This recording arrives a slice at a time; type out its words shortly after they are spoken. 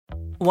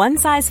One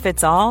size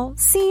fits all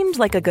seemed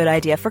like a good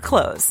idea for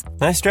clothes.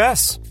 Nice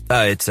dress.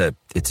 It's a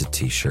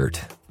t-shirt.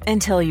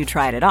 Until you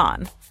tried it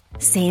on.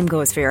 Same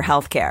goes for your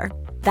healthcare.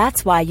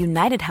 That's why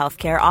United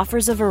Healthcare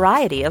offers a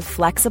variety of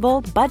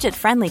flexible,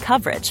 budget-friendly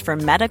coverage for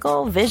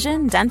medical,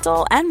 vision,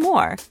 dental, and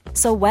more.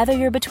 So whether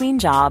you're between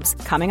jobs,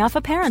 coming off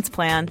a parent's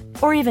plan,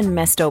 or even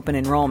missed open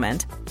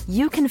enrollment,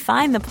 you can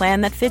find the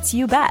plan that fits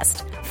you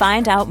best.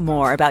 Find out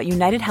more about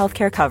United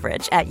Healthcare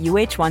coverage at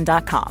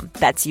uh1.com.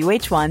 That's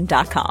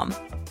uh1.com.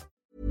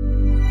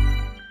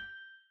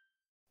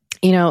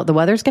 You know, the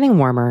weather's getting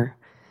warmer.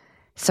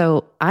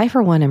 So I,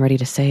 for one, am ready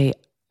to say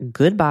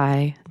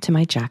goodbye to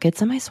my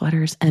jackets and my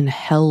sweaters and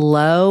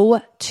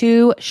hello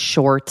to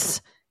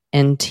shorts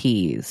and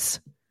tees.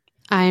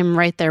 I'm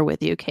right there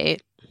with you,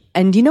 Kate.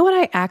 And you know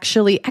what?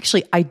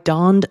 I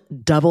donned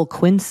double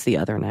quince the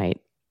other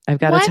night. I've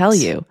got to tell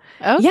you.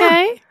 Okay.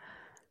 Yeah.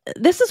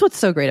 This is what's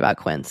so great about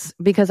quince,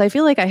 because I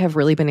feel like I have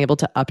really been able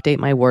to update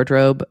my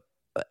wardrobe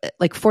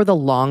like for the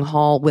long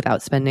haul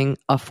without spending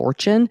a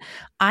fortune.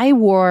 I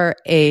wore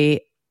a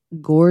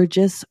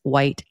gorgeous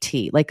white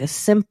tee, like a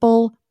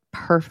simple,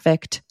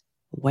 perfect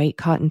white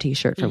cotton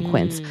t-shirt from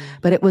Quince,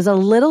 but it was a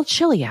little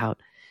chilly out.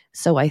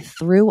 So I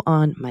threw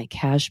on my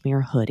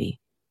cashmere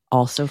hoodie,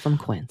 also from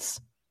Quince.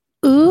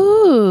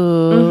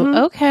 Ooh,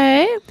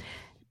 okay.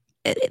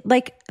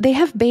 Like they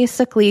have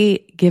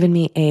basically given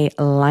me a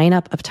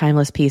lineup of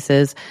timeless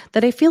pieces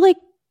that I feel like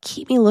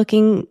keep me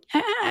looking,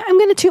 I'm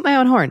going to toot my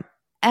own horn,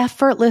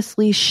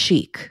 effortlessly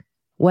chic,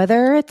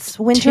 whether it's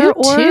winter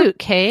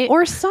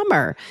or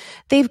summer.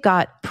 They've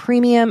got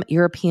premium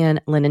European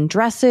linen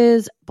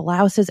dresses,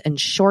 blouses, and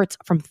shorts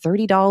from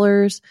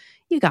 $30.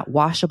 You got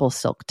washable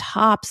silk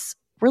tops,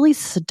 really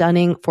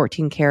stunning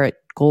 14 karat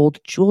gold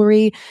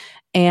jewelry,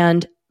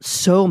 and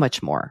so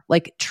much more.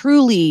 Like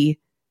truly,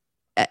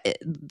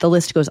 the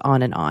list goes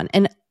on and on.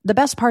 And the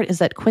best part is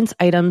that Quince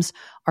items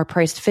are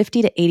priced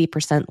 50 to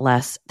 80%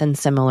 less than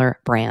similar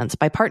brands.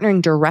 By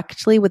partnering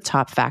directly with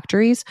top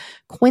factories,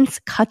 Quince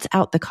cuts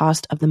out the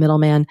cost of the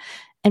middleman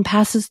and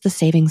passes the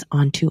savings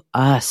on to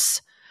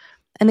us.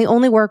 And they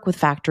only work with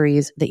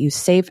factories that use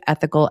safe,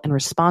 ethical, and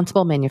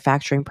responsible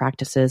manufacturing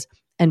practices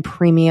and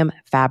premium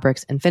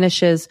fabrics and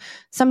finishes,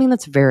 something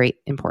that's very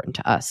important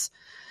to us.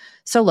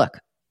 So look,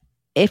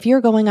 if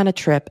you're going on a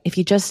trip, if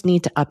you just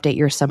need to update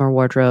your summer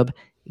wardrobe,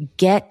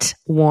 get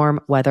warm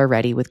weather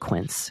ready with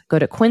Quince. Go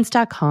to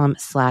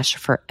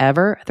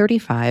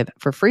quince.com/forever35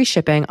 for free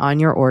shipping on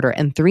your order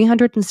and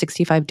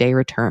 365-day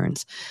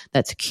returns.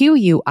 That's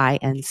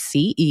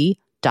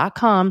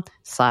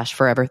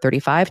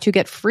QUINCE.com/forever35 to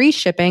get free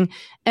shipping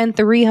and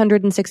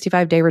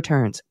 365-day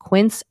returns.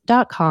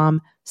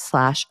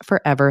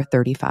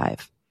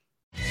 Quince.com/forever35.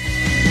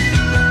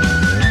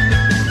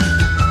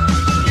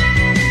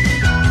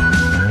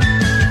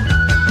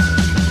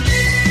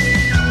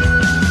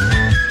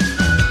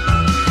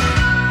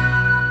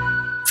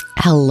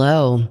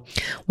 Hello.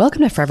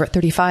 Welcome to Forever at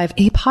 35,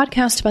 a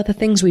podcast about the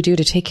things we do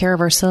to take care of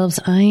ourselves.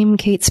 I'm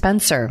Kate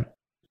Spencer.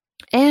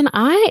 And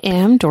I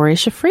am Dory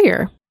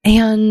Shafrir.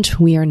 And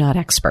we are not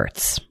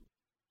experts.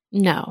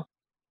 No,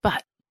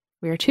 but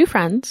we are two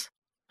friends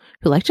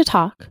who like to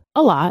talk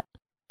a lot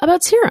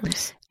about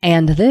serums.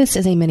 And this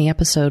is a mini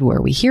episode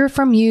where we hear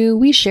from you,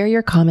 we share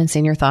your comments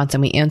and your thoughts,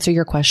 and we answer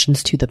your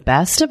questions to the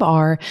best of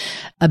our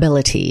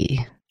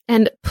ability.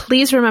 And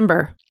please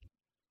remember,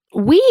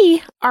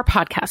 we are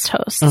podcast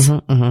hosts.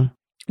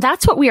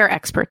 That's what we are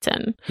experts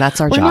in. That's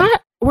our job.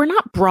 We're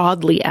not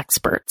broadly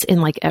experts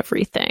in like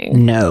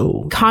everything.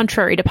 No.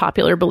 Contrary to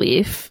popular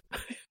belief.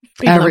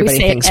 Everyone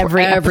thinks we're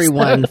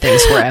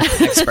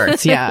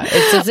experts. Yeah.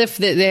 It's as if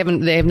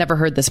they've never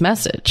heard this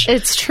message.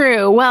 It's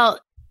true. Well,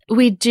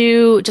 we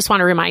do just want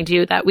to remind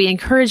you that we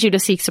encourage you to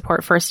seek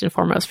support first and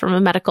foremost from a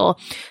medical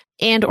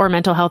and or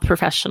mental health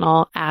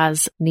professional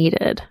as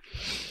needed.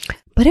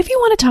 But if you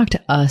want to talk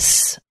to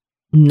us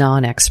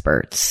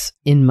non-experts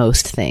in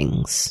most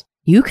things,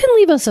 you can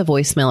leave us a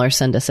voicemail or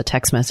send us a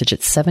text message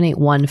at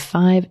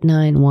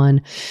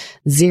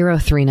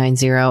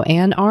 781-591-0390.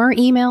 And our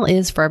email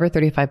is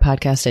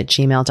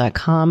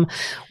forever35podcast@gmail.com.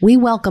 We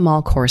welcome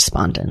all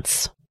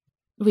correspondence.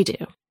 We do.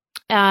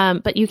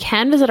 But you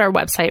can visit our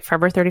website,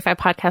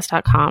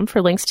 forever35podcast.com,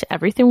 for links to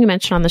everything we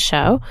mentioned on the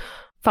show.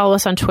 Follow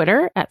us on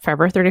Twitter at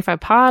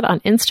Forever35Pod,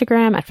 on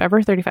Instagram at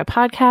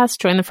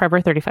Forever35Podcast. Join the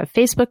Forever 35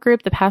 Facebook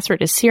group. The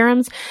password is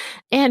serums.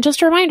 And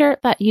just a reminder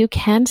that you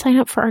can sign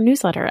up for our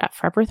newsletter at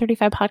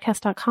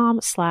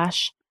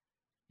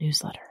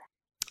Forever35Podcast.com/newsletter.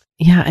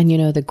 Yeah. And you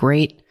know, the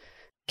great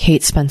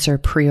Kate Spencer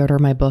pre-order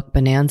my book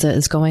Bonanza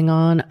is going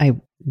on. I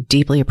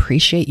deeply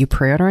appreciate you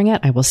pre-ordering it.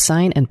 I will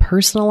sign and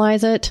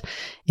personalize it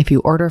if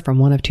you order from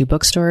one of two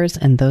bookstores,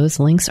 and those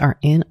links are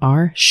in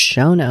our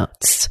show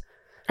notes.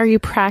 Are you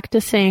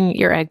practicing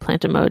your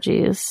eggplant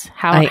emojis?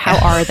 How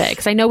are they?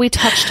 Because I know we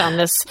touched on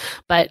this,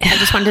 but I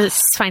just wanted to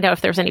find out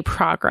if there's any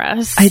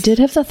progress. I did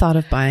have the thought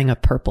of buying a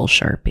purple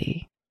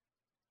Sharpie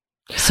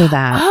so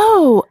that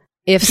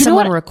If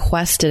someone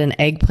requested an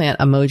eggplant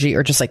emoji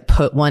or just like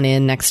put one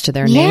in next to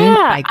their name,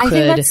 I could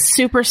think that's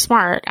super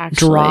smart,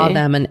 actually. Draw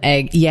them an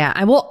egg. Yeah.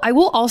 I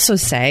will also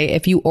say,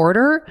 if you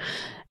order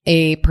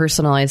a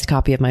personalized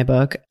copy of my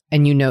book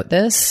and you note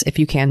this, if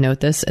you can note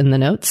this in the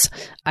notes,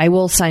 I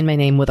will sign my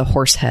name with a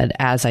horse head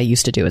as I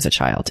used to do as a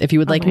child. If you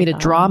would like me to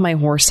draw my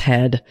horse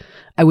head,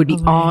 I would be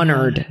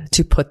honored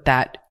to put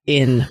that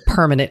in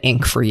permanent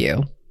ink for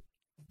you.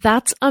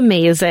 That's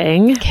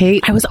amazing.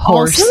 Kate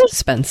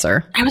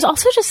Spencer. I was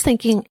also just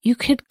thinking you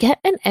could get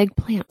an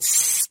eggplant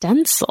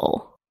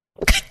stencil.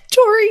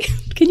 Tori,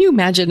 can you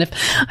imagine if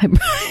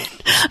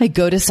I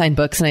go to sign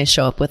books and I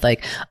show up with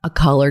like a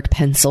colored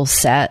pencil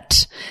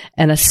set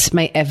and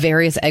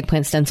various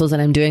eggplant stencils,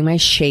 and I'm doing my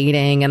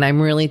shading and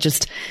I'm really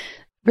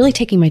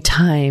taking my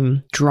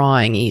time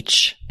drawing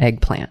each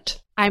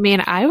eggplant. I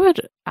mean, I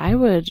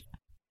would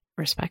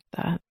respect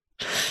that.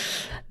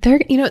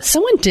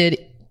 Someone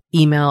did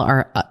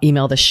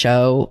email the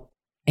show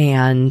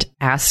and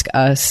ask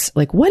us,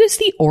 like, what is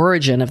the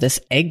origin of this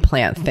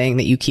eggplant thing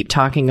that you keep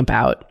talking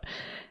about?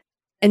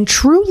 And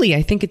truly,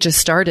 I think it just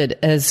started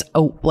as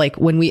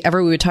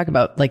whenever we would talk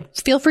about, like,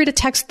 feel free to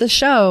text the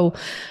show,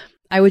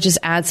 I would just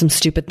add some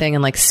stupid thing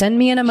and like, send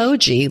me an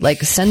emoji,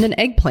 like send an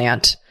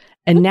eggplant.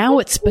 And now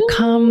it's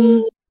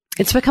become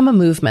a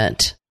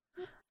movement.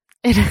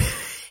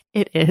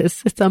 It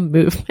is. It's a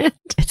movement.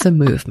 It's a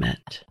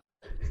movement.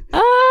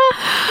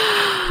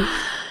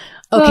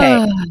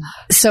 Okay.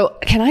 So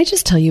can I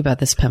just tell you about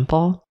this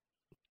pimple?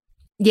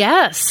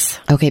 Yes.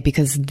 Okay.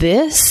 Because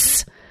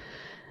this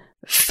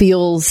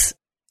feels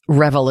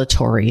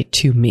revelatory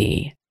to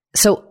me.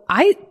 So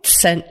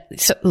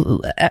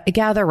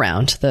gather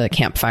around the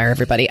campfire,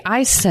 everybody.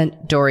 I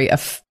sent Dory a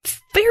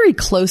very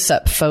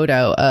close-up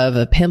photo of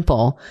a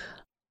pimple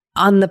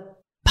on the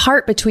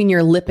part between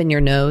your lip and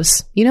your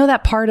nose. You know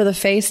that part of the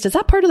face? Does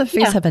that part of the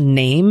face have a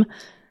name?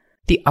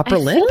 The upper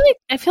lip?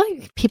 I feel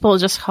like people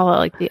just call it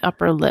like the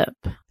upper lip.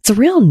 It's a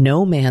real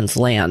no man's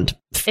land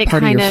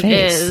part of your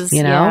face. Is,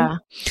 you know? Yeah.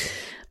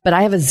 But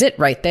I have a zit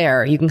right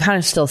there. You can kind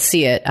of still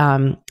see it.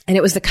 And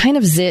it was the kind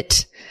of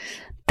zit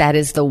that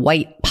is the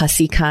white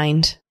pussy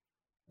kind,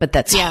 but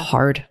that's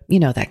hard. You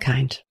know that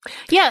kind.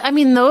 Yeah. I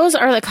mean, those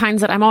are the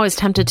kinds that I'm always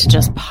tempted to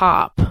just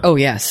pop. Oh,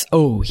 yes.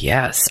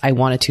 I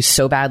wanted to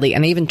so badly.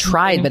 And I even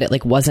tried, but it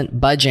like wasn't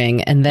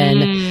budging. And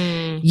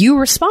then you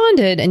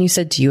responded and you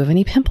said, do you have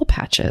any pimple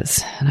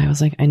patches? And I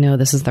was like, I know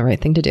this is the right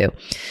thing to do.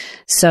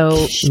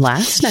 So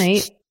last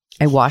night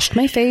I washed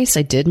my face.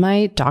 I did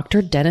my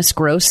Dr. Dennis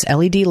Gross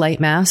LED light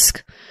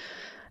mask.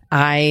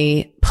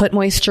 I put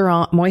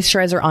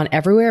moisturizer on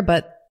everywhere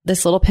but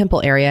this little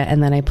pimple area.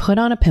 And then I put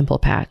on a pimple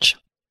patch.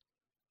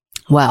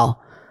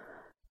 Well,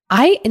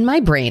 in my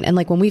brain, and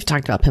like when we've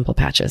talked about pimple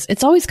patches,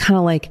 it's always kind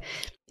of like,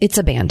 it's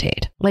a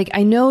Band-Aid. Like,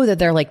 I know that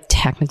they're like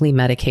technically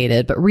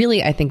medicated, but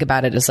really I think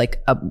about it as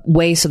like a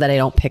way so that I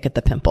don't pick at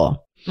the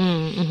pimple.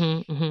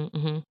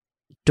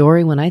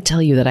 Dory, when I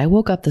tell you that I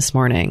woke up this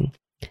morning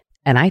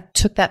and I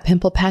took that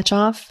pimple patch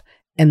off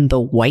and the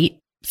white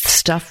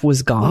stuff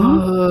was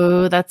gone.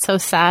 Oh, that's so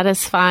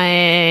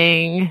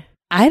satisfying.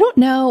 I don't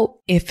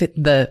know if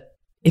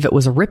it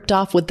was ripped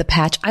off with the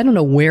patch. I don't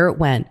know where it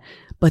went,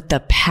 but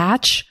the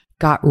patch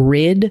got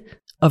rid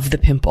of the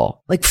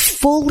pimple, like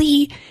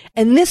fully.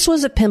 And this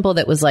was a pimple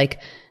that was like,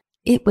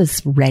 it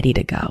was ready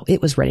to go. It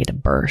was ready to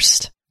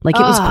burst. Like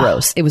it was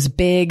gross. It was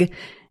big.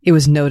 It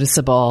was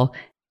noticeable.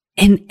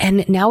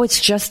 And now it's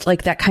just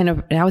like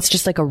now it's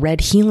just like a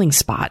red healing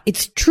spot.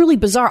 It's truly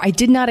bizarre. I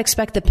did not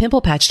expect the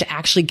pimple patch to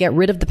actually get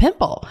rid of the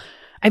pimple.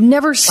 I've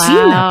never seen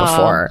that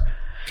before.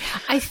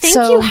 I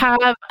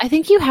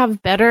think you have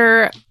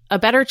a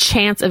better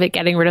chance of it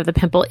getting rid of the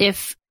pimple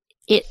if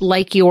it,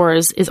 like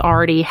yours,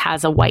 already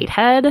has a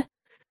whitehead.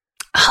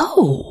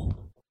 Oh.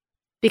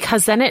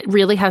 Because then it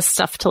really has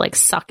stuff to like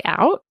suck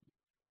out.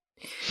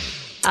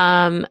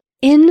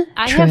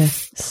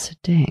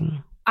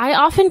 Interesting. I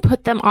often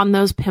put them on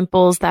those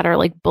pimples that are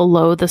like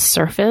below the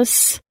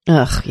surface.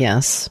 Ugh,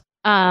 yes.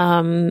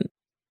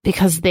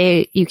 Because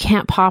you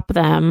can't pop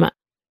them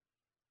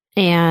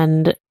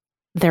and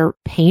they're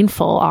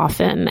painful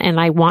often, and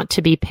I want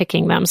to be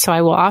picking them. So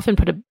I will often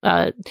put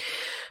a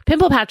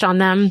pimple patch on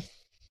them.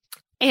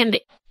 And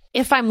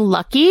if I'm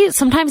lucky,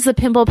 sometimes the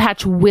pimple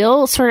patch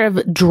will sort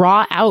of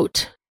draw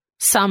out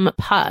some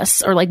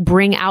pus or like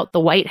bring out the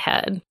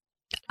whitehead.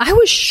 I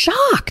was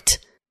shocked.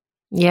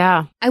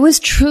 Yeah. I was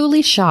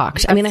truly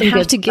shocked. I mean, I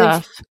have to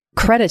give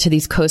credit to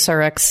these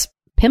COSRX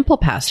pimple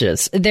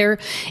patches.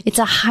 It's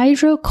a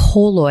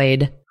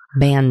hydrocolloid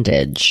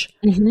bandage,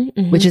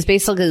 which is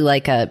basically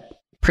like a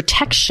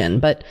protection.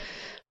 But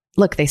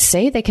look, they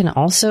say they can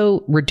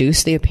also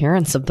reduce the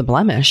appearance of the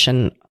blemish,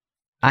 and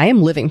I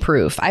am living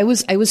proof. I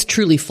was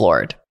truly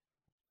floored.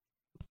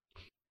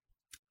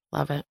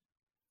 Love it.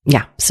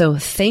 Yeah. So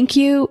thank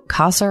you,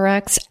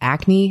 COSRX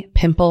Acne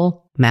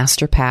Pimple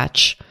Master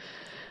Patch.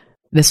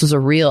 This was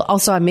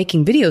also I'm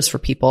making videos for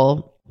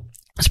people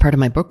as part of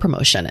my book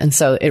promotion. And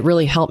so it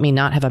really helped me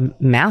not have a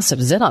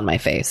massive zit on my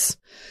face.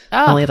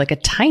 Only like a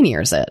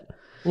tinier zit.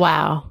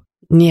 Wow.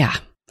 Yeah.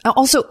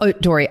 Also,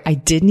 Dory, I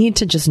did need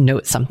to just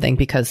note something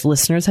because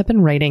listeners have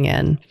been writing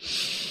in.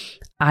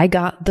 I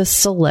got the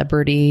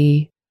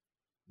celebrity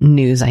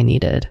news I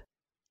needed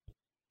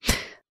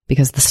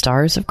because the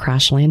stars of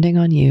Crash Landing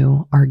on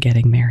You are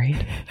getting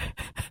married.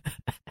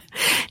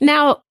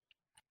 Now,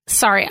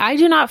 sorry, I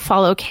do not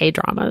follow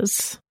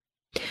K-dramas.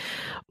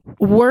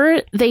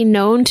 Were they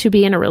known to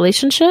be in a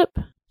relationship?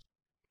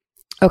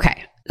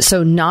 Okay.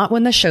 So not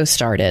when the show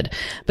started,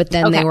 but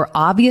then they were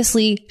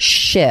obviously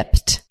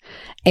shipped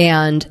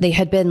and they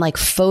had been like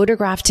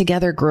photographed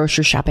together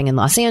grocery shopping in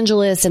Los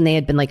Angeles. And they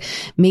had been like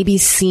maybe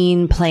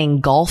seen playing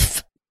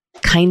golf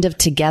kind of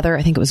together.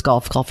 I think it was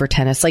golf or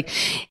tennis. Like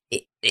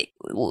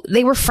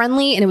they were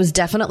friendly and it was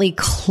definitely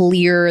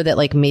clear that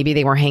like maybe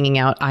they were hanging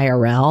out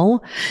IRL,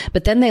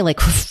 but then they like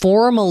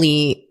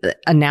formally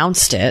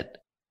announced it.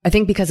 I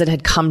think because it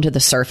had come to the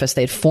surface,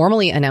 they'd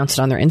formally announced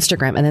it on their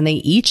Instagram, and then they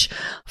each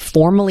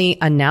formally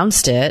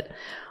announced it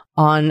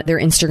on their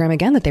Instagram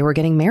again that they were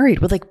getting married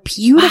with like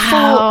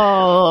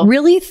beautiful,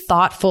 really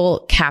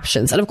thoughtful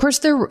captions. And of course,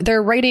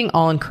 they're writing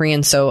all in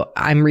Korean, so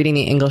I'm reading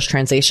the English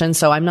translation,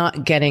 so I'm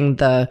not getting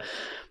the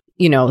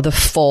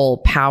full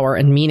power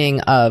and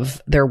meaning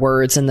of their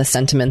words and the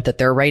sentiment that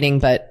they're writing,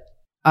 but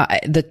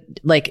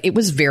it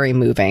was very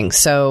moving.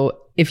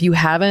 So if you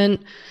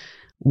haven't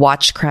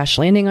watch Crash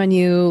Landing on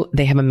You,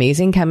 they have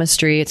amazing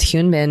chemistry. It's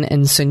Hyun Min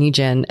and Sun Yi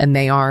Jin, and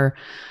they are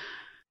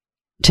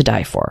to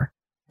die for.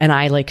 And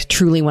I like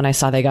truly, when I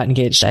saw they got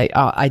engaged,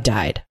 I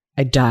died.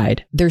 But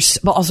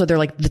also they're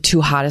like the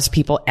two hottest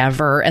people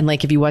ever. And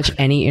like, if you watch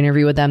any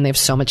interview with them, they have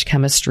so much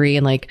chemistry.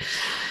 And like,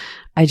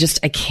 I'm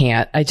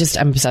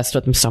obsessed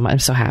with them so much. I'm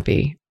so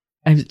happy.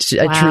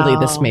 Truly,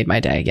 this made my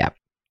day. Yeah.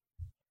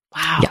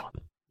 Wow. Yeah.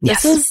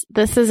 Yes.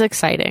 This is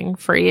exciting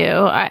for you.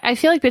 I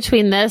feel like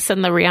between this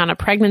and the Rihanna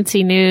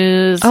pregnancy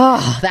news.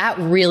 Oh, that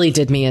really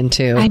did me in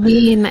too. I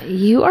mean,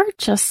 you are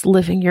just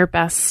living your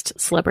best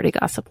celebrity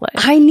gossip life.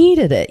 I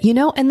needed it,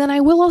 And then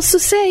I will also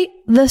say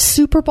the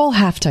Super Bowl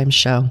halftime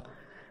show.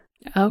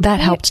 Okay.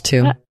 That helped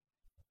too.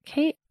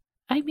 Kate,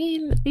 I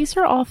mean, these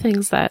are all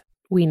things that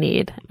we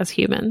need as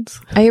humans.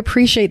 I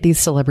appreciate these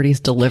celebrities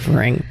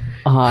delivering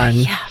on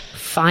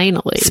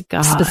finally,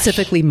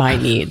 specifically my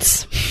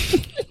needs.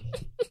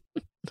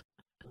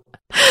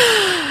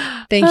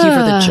 Thank you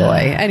for the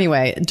joy.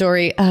 Anyway,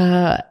 Dory,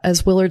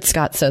 as Willard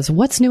Scott says,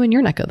 what's new in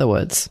your neck of the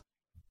woods?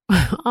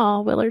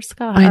 Oh, Willard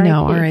Scott. I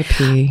know,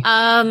 R.I.P.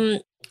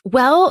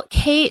 Well,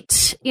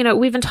 Kate,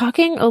 we've been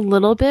talking a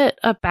little bit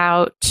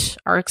about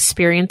our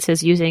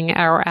experiences using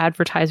our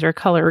advertiser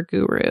Color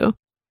Guru.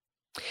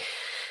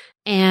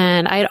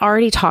 And I had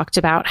already talked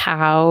about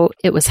how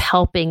it was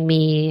helping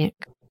me,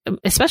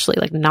 especially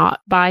like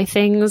not buy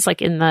things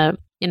like in a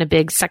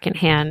big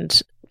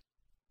secondhand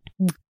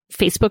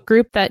Facebook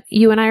group that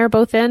you and I are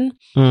both in.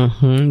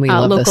 Mm-hmm. We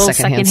love local the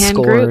secondhand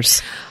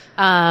scores.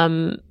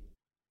 But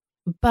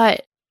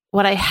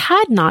what I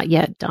had not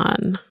yet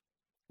done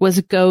was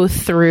go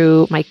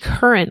through my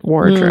current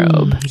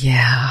wardrobe.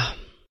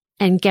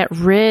 And get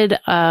rid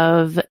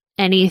of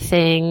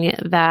anything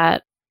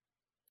that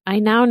I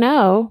now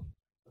know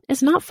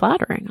is not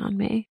flattering on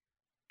me.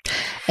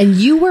 And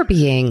you were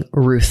being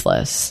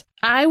ruthless.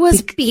 I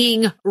was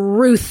being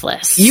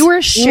ruthless. You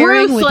were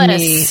sharing with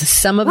me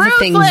some of the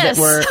things that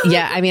were,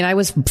 I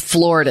was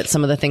floored at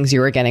some of the things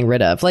you were getting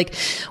rid of. Like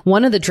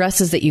one of the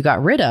dresses that you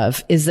got rid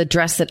of is the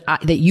dress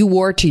that you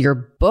wore to your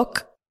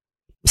book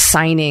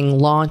signing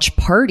launch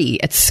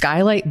party at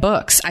Skylight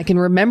Books. I can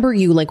remember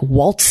you like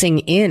waltzing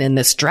in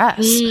this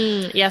dress.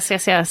 Yes.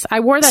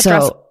 I wore that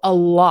dress a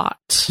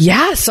lot.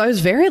 Yeah. So I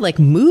was very like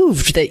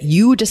moved that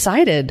you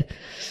decided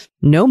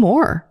no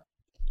more.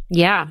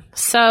 Yeah.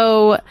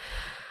 So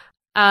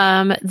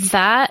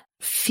that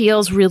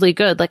feels really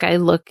good. Like I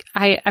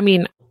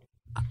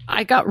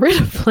got rid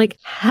of like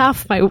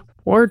half my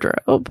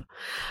wardrobe.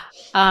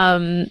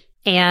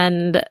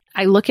 And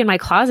I look in my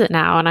closet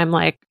now and I'm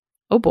like,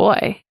 oh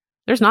boy,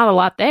 there's not a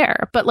lot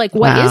there. But like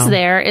what is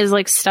there is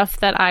like stuff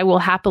that I will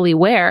happily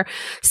wear.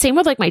 Same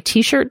with like my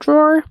t-shirt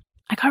drawer.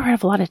 I got rid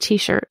of a lot of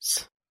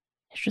t-shirts.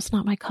 It's just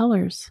not my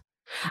colors.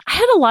 I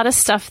had a lot of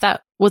stuff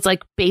that was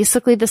like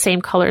basically the same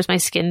color as my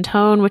skin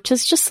tone, which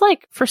is just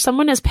like for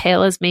someone as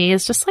pale as me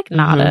is just like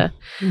not a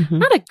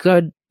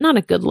good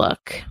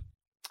look.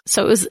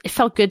 So it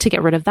felt good to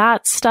get rid of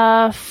that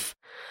stuff.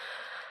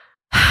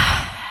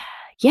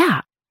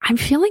 Yeah, I'm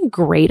feeling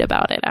great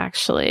about it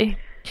actually.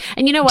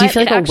 And you know what? Do you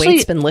feel like a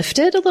weight's been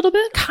lifted a little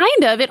bit?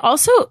 Kind of. It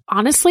also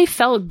honestly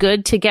felt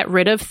good to get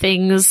rid of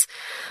things,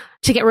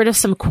 to get rid of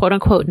some quote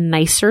unquote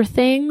nicer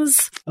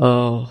things.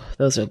 Oh,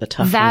 those are the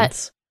tough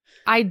ones.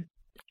 I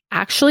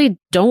actually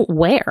don't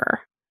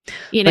wear,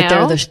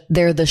 But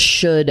they're the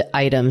should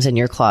items in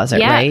your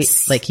closet, right?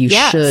 Like you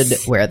should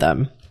wear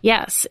them.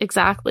 Yes,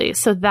 exactly.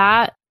 So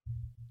that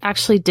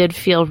actually did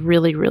feel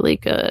really, really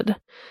good.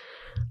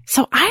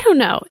 So I don't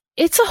know.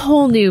 It's a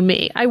whole new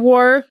me. I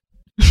wore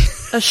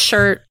a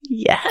shirt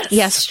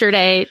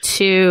yesterday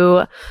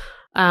to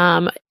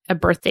a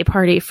birthday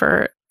party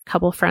for a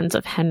couple friends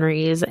of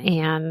Henry's,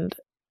 and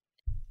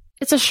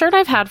It's a shirt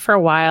I've had for a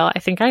while. I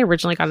think I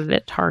originally got it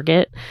at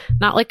Target.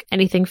 Not like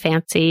anything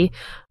fancy,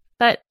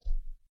 but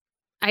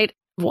I'd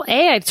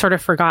sort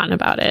of forgotten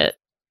about it.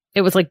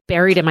 It was like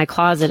buried in my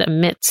closet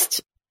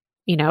amidst,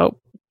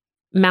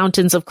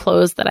 mountains of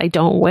clothes that I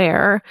don't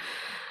wear.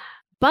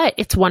 But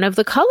it's one of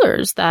the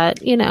colors that,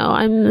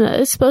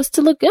 I'm supposed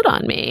to look good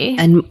on me.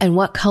 And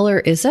what color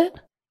is it?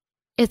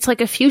 It's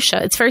like a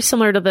fuchsia. It's very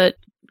similar to the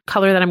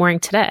color that I'm wearing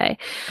today.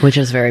 Which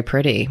is very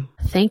pretty.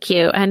 Thank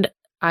you. And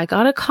I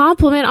got a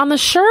compliment on the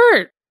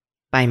shirt.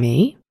 By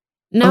me?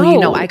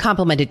 No. Oh, I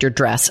complimented your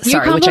dress.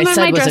 Sorry, which I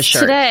said was a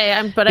shirt.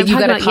 Today, but you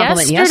got a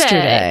compliment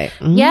yesterday.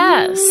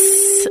 Yes.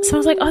 So I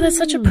was like, oh, that's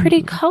such a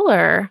pretty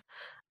color.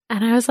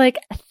 And I was like,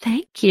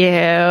 thank you.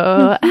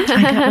 I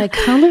got my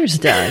colors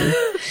done.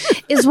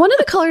 Is one of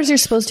the colors you're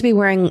supposed to be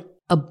wearing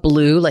a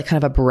blue, like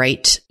kind of a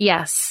bright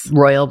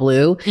royal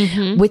blue,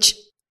 which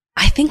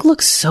I think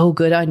looks so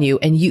good on you.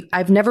 And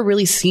I've never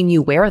really seen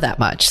you wear that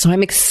much. So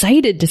I'm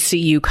excited to see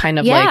you kind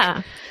of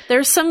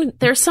there's some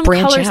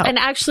colors. Out. And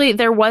actually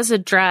there was a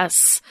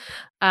dress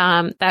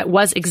that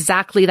was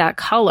exactly that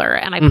color.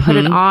 And I put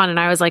it on and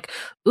I was like,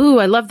 ooh,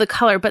 I love the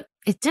color, but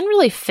it didn't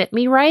really fit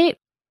me right.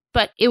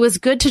 But it was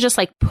good to just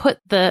like put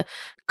the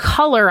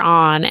color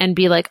on and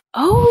be like,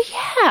 oh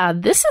yeah,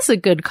 this is a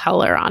good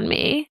color on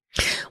me.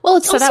 Well,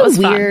 it's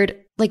also weird. Fun.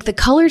 Like the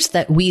colors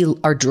that we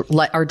are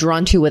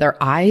drawn to with our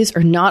eyes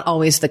are not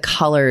always the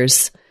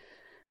colors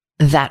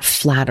that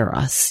flatter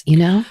us,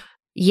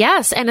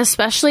 Yes. And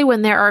especially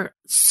when there are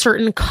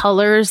certain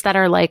colors that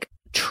are like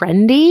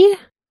trendy.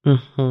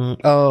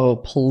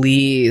 Oh,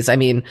 please. I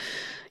mean,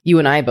 you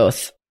and I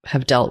both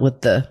have dealt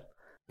with the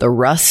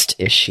rust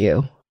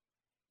issue.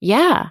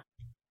 Yeah.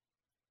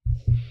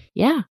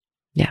 Yeah.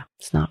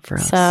 It's not for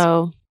us.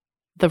 So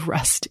the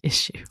rust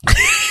issue.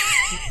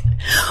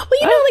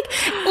 Well, like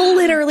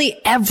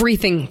literally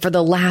everything for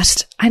the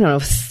last,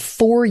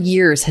 4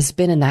 years has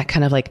been in that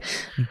kind of like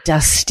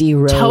dusty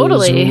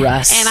rose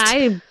rust.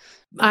 And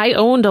I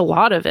owned a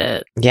lot of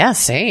it. Yeah,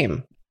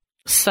 same.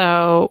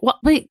 So,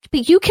 but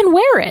you can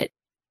wear it.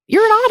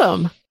 You're an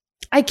Autumn.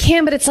 I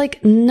can, but it's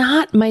like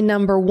not my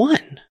number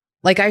one.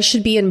 Like I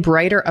should be in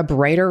a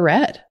brighter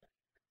red.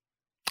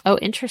 Oh,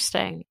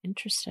 interesting.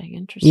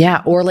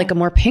 Yeah, or like a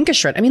more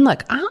pinkish red. I mean,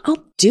 look,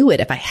 I'll do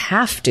it if I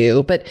have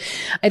to, but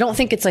I don't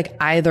think it's like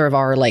either of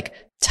our like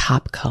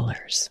top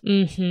colors.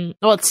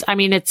 Well,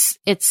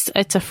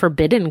 it's a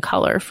forbidden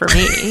color for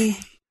me.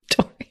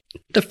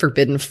 The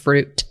forbidden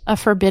fruit. A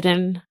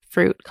forbidden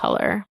fruit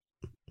color.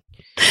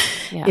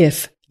 Yeah.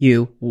 If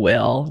you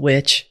will,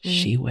 which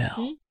she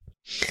will.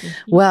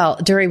 Well,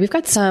 Durie, we've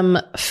got some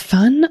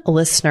fun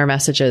listener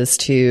messages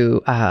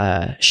to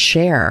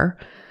share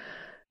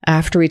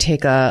after we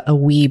take a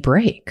wee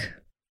break.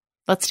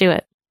 Let's do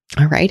it.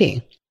 All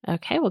righty.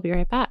 Okay, we'll be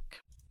right back.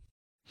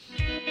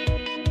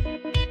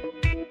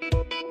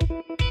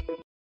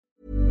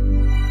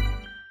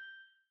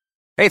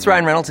 Hey, it's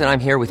Ryan Reynolds, and I'm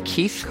here with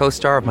Keith,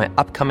 co-star of my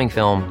upcoming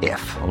film,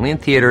 If, only in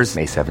theaters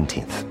May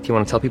 17th. Do you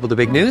want to tell people the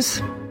big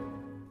news?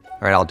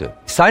 All right, I'll do it.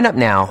 Sign up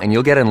now and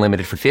you'll get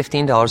unlimited for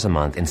 $15 a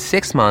month and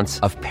 6 months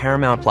of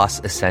Paramount Plus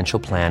Essential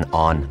Plan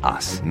on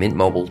us.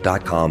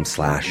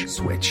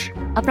 MintMobile.com/switch.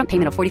 Upfront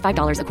payment of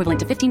 $45 equivalent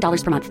to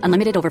 $15 per month.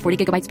 Unlimited over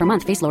 40 gigabytes per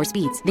month. Face lower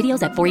speeds.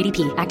 Videos at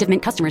 480p. Active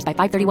Mint customers by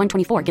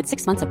 531.24 get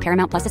 6 months of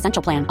Paramount Plus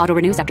Essential Plan. Auto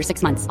renews after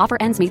 6 months. Offer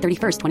ends May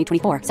 31st,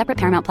 2024. Separate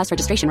Paramount Plus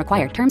registration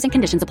required. Terms and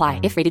conditions apply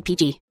if rated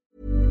PG.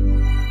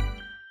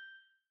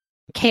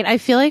 Kate, I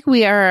feel like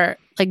we are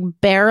like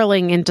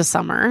barreling into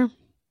summer.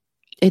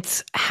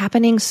 It's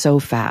happening so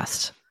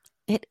fast.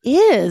 It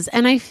is.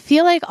 And I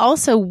feel like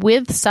also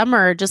with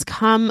summer just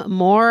come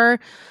more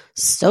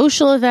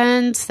social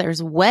events.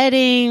 There's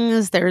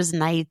weddings, there's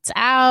nights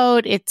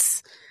out,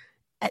 it's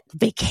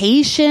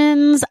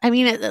vacations. I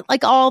mean,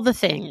 like all the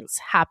things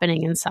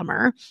happening in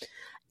summer.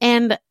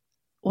 And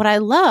what I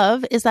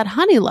love is that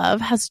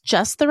Honeylove has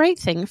just the right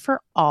thing for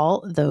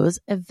all those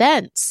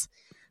events.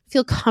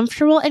 Feel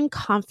comfortable and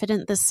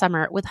confident this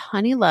summer with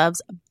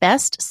Honeylove's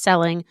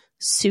best-selling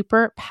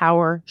Super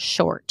Power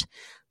Short.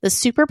 The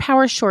Super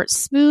Power Short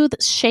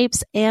smooths,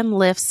 shapes, and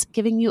lifts,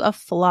 giving you a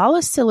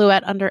flawless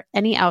silhouette under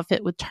any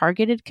outfit with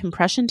targeted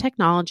compression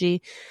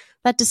technology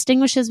that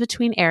distinguishes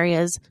between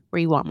areas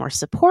where you want more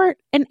support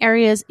and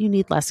areas you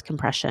need less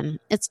compression.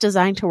 It's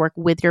designed to work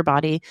with your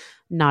body,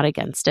 not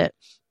against it.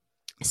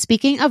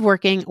 Speaking of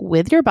working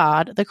with your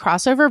bod, the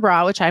crossover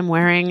bra, which I'm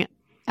wearing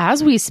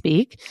as we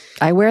speak.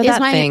 I wear that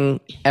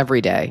thing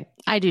every day.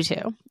 I do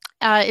too.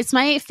 It's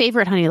my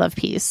favorite Honeylove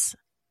piece.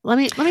 Let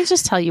me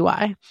just tell you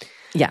why.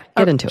 Yeah,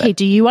 get into it. Okay,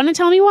 do you want to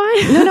tell me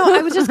why? No,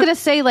 I was just going to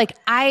say, like,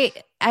 I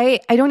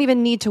don't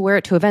even need to wear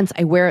it to events.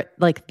 I wear it,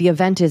 like, the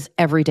event is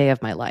every day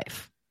of my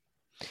life.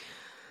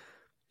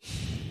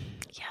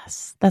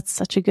 Yes, that's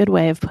such a good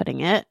way of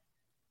putting it.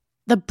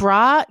 The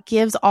bra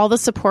gives all the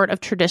support of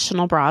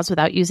traditional bras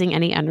without using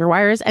any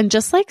underwires. And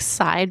just like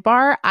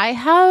sidebar, I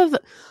have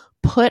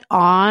put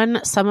on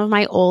some of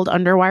my old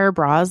underwire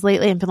bras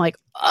lately and been like,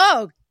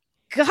 oh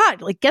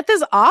God, like get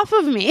this off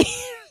of me.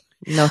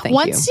 No, thank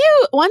once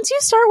you. Once you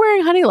start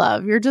wearing Honey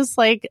Love, you're just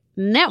like,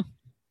 no,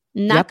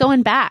 not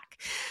going back.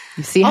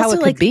 You see how Also,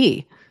 it could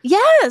be.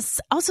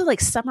 Yes. Also,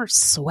 like summer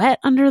sweat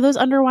under those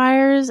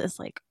underwires is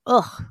like,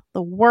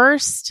 the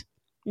worst.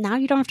 Now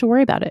you don't have to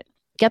worry about it.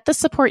 Get the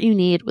support you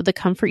need with the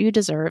comfort you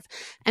deserve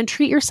and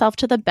treat yourself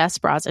to the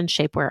best bras and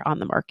shapewear on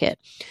the market.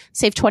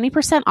 Save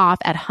 20% off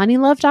at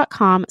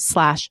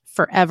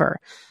honeylove.com/forever.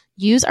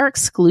 Use our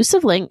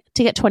exclusive link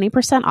to get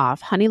 20%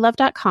 off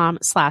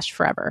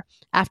honeylove.com/forever.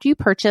 After you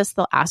purchase,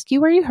 they'll ask you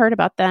where you heard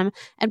about them,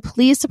 and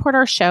please support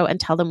our show and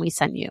tell them we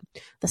sent you.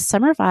 The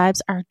summer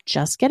vibes are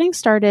just getting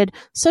started,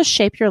 so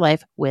shape your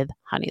life with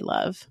Honey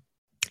Love.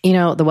 You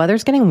know, the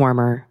weather's getting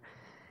warmer.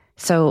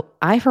 So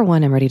I, for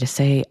one, am ready to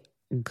say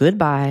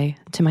goodbye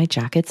to my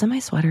jackets and my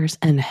sweaters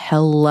and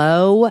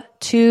hello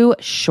to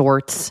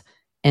shorts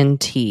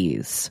and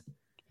tees.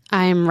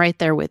 I'm right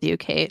there with you,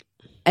 Kate.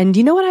 And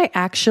you know what? I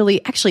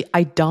actually,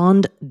 I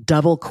donned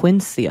double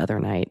quince the other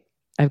night.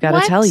 I've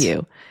got to tell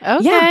you.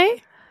 Okay. Yeah.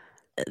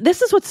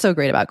 This is what's so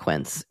great about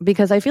quince,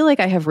 because I feel like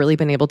I have really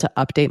been able to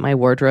update my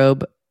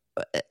wardrobe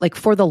like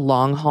for the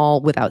long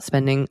haul without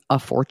spending a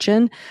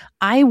fortune.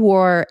 I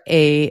wore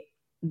a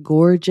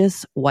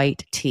gorgeous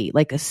white tee,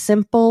 like a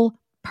simple,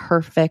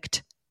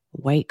 perfect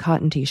white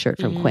cotton t-shirt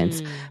from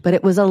Quince, but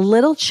it was a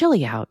little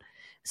chilly out.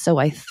 So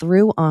I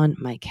threw on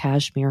my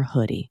cashmere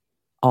hoodie,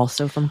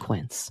 also from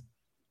Quince.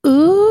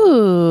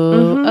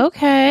 Ooh,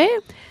 okay.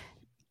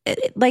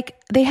 Like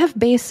they have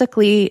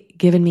basically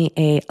given me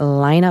a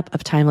lineup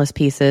of timeless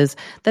pieces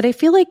that I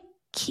feel like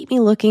keep me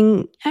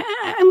looking,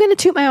 I'm going to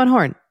toot my own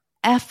horn,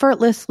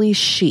 effortlessly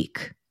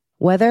chic.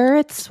 Whether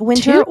it's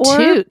winter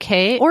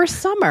or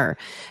summer.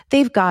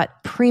 They've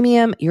got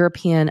premium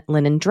European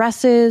linen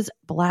dresses,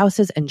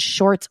 blouses, and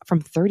shorts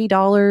from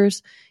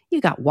 $30.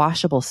 You got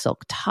washable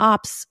silk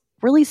tops,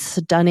 really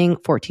stunning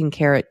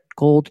 14-karat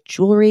gold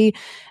jewelry,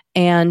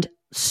 and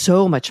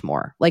so much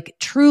more. Like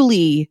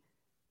truly,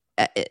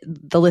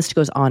 the list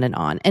goes on and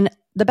on. And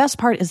the best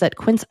part is that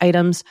Quince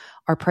items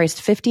are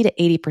priced 50 to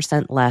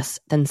 80% less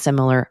than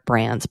similar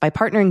brands. By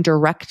partnering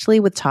directly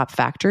with top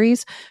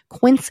factories,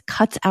 Quince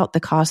cuts out the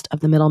cost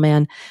of the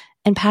middleman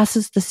and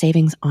passes the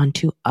savings on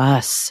to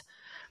us.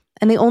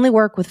 And they only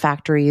work with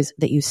factories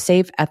that use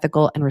safe,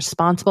 ethical, and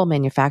responsible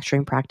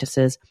manufacturing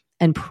practices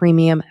and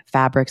premium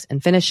fabrics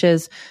and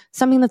finishes,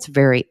 something that's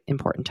very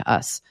important to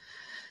us.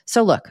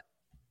 So look,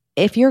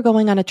 if you're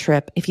going on a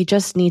trip, if you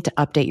just need to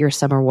update your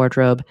summer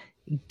wardrobe,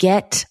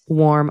 get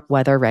warm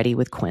weather ready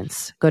with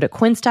Quince. Go to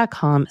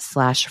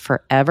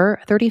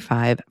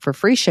quince.com/forever35 for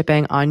free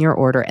shipping on your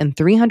order and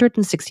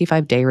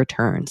 365-day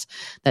returns.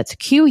 That's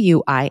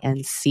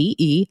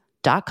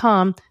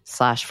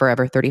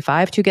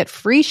QUINCE.com/forever35 to get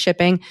free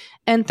shipping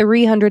and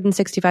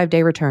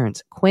 365-day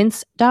returns.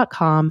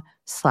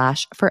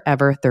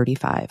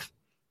 Quince.com/forever35.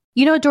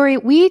 You know, Doree,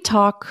 we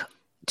talk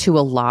to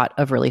a lot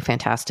of really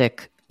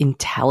fantastic,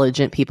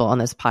 intelligent people on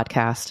this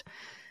podcast.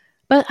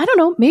 But I don't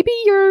know, maybe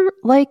you're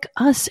like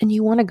us and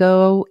you want to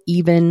go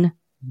even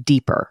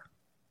deeper.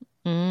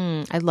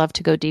 I'd love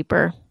to go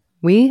deeper.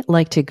 We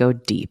like to go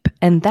deep.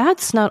 And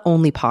that's not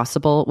only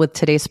possible with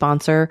today's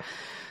sponsor,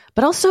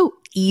 but also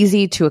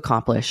easy to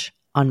accomplish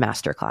on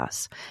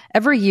Masterclass.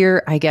 Every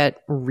year I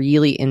get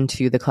really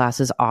into the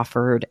classes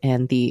offered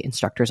and the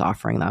instructors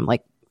offering them.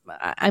 Like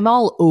I'm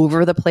all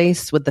over the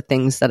place with the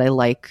things that I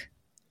like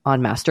on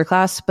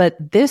Masterclass.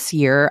 But this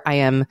year I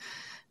am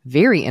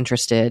very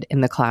interested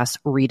in the class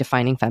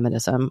Redefining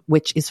Feminism,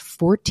 which is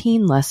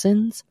 14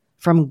 lessons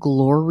from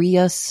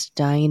Gloria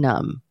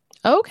Steinem.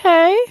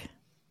 Okay.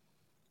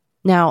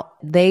 Now,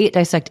 they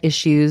dissect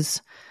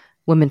issues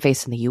women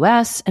face in the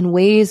U.S. and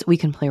ways we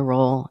can play a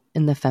role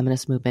in the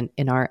feminist movement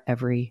in our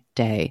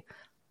everyday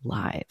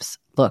lives.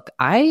 Look,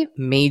 I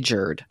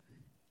majored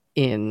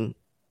in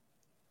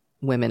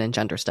women and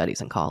gender studies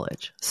in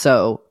college,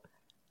 so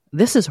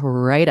this is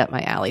right up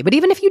my alley. But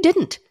even if you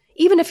didn't,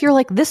 even if you're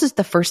like, this is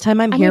the first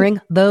time I'm hearing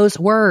those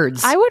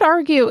words. I would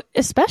argue,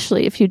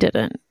 especially if you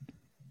didn't.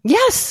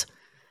 Yes.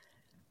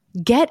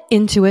 Get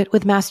into it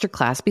with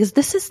Masterclass, because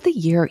this is the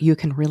year you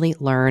can really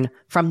learn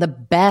from the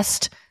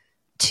best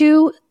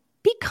to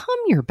become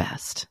your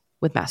best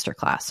with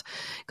Masterclass.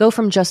 Go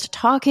from just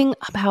talking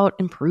about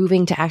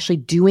improving to actually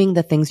doing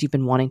the things you've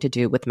been wanting to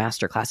do with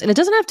Masterclass. And it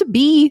doesn't have to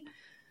be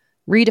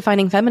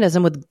Redefining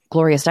Feminism with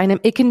Gloria Steinem.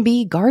 It can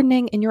be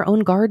gardening in your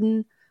own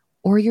garden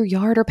or your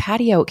yard or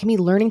patio. It can be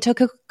learning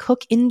to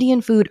cook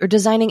Indian food or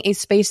designing a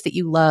space that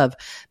you love.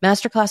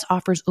 Masterclass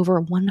offers over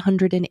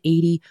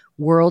 180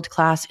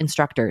 world-class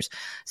instructors.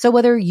 So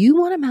whether you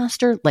want to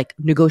master like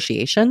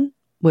negotiation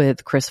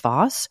with Chris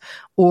Voss,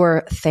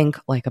 or think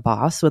like a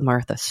boss with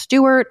Martha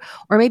Stewart,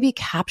 or maybe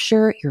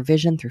capture your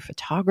vision through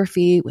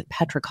photography with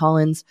Petra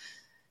Collins,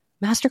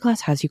 Masterclass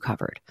has you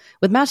covered.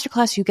 With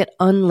Masterclass, you get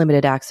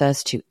unlimited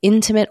access to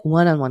intimate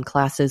one-on-one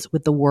classes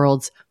with the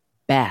world's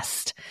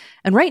best.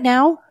 And right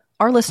now,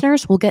 our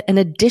listeners will get an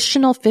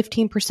additional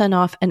 15%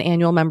 off an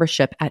annual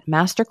membership at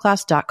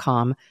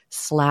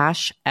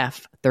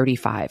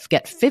masterclass.com/F35.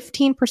 Get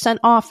 15%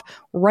 off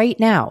right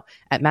now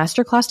at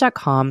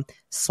masterclass.com/F35.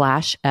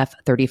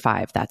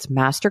 masterclass.com/F35. That's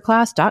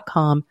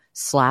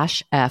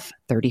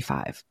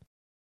masterclass.com/F35.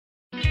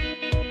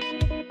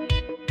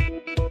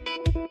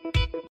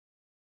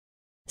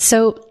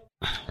 So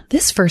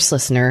this first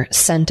listener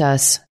sent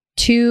us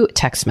 2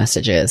 text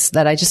messages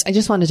that I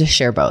just wanted to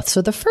share both.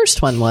 So the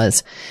first one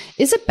was,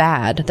 is it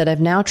bad that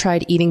I've now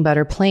tried eating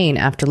butter plain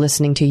after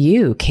listening to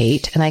you,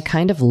 Kate, and I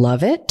kind of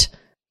love it?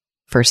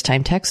 First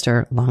time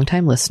texter, long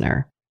time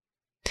listener.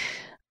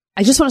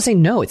 I just want to say,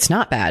 no, it's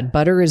not bad.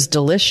 Butter is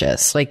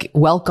delicious. Like,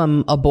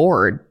 welcome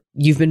aboard.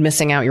 You've been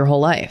missing out your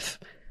whole life.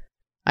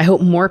 I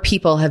hope more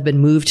people have been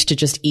moved to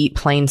just eat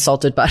plain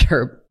salted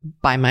butter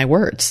by my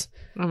words.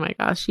 Oh my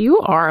gosh, you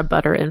are a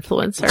butter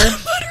influencer.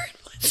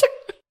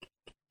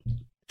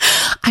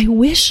 I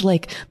wish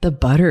like the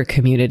butter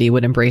community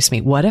would embrace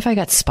me. What if I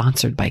got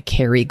sponsored by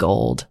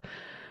Kerrygold?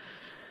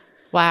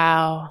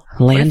 Wow. Land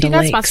what if you got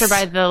O'Lakes. sponsored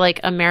by the like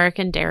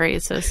American Dairy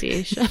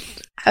Association?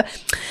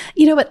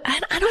 You know, but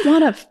I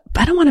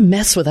don't want to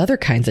mess with other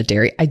kinds of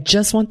dairy. I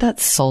just want that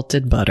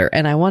salted butter,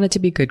 and I want it to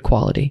be good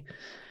quality.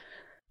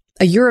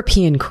 A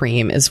European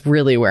cream is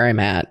really where I'm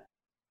at.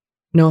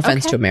 No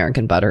offense to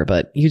American butter,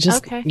 but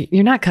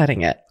you're not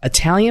cutting it.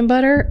 Italian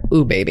butter?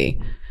 Ooh,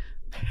 baby.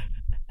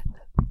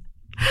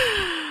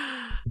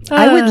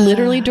 I would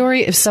literally,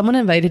 Dory, if someone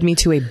invited me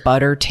to a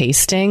butter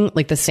tasting,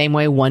 like the same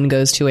way one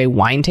goes to a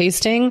wine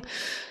tasting,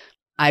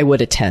 I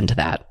would attend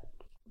that.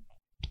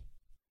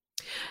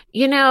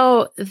 You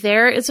know,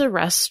 there is a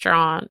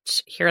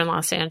restaurant here in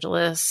Los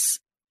Angeles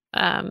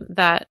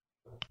that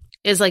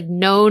is like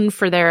known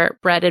for their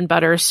bread and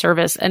butter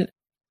service. And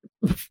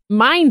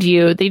mind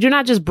you, they do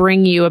not just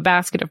bring you a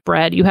basket of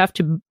bread. You have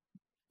to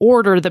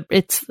order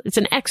it's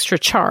an extra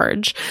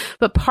charge,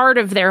 but part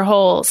of their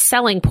whole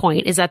selling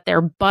point is that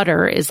their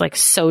butter is like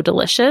so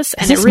delicious.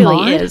 And it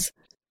really is.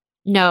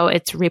 No,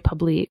 it's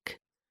Republique.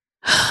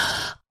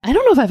 I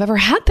don't know if I've ever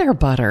had their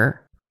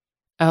butter.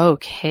 Oh,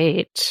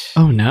 Kate.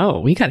 Oh no,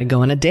 we got to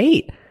go on a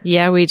date.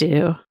 Yeah, we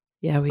do.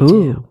 Yeah, we Ooh,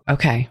 do.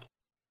 Okay.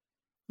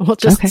 We'll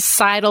just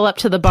sidle up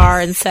to the bar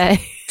and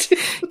say,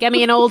 get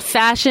me an old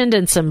fashioned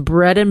and some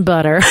bread and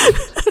butter.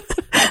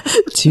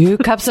 2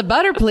 cups of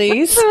butter,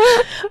 please.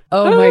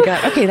 Oh my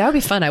God. Okay, that would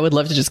be fun. I would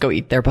love to just go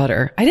eat their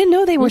butter. I didn't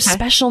know they were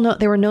special. No,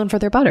 they were known for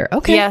their butter.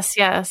 Okay.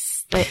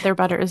 Yes. Their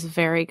butter is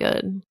very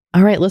good.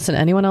 All right. Listen,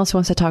 anyone else who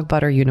wants to talk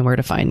butter, you know where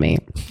to find me.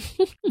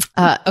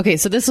 Okay.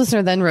 So this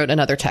listener then wrote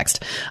another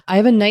text. I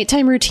have a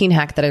nighttime routine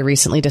hack that I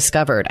recently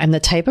discovered. I'm the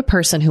type of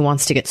person who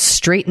wants to get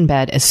straight in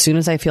bed as soon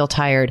as I feel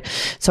tired.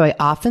 So I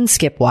often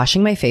skip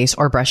washing my face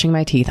or brushing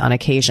my teeth on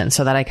occasion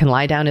so that I can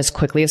lie down as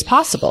quickly as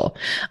possible.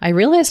 I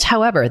realized,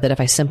 however, that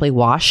if I simply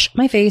wash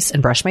my face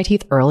and brush my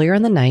teeth earlier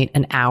in the night,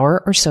 an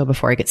hour or so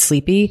before I get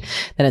sleepy,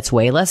 then it's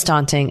way less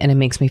daunting and it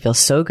makes me feel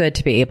so good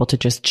to be able to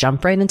just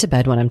jump right into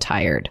bed when I'm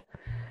tired.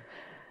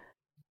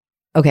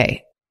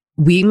 Okay,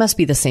 we must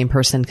be the same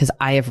person because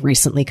I have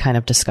recently kind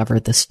of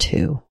discovered this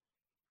too.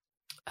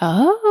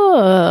 Oh.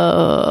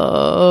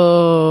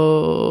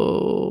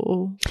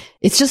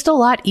 It's just a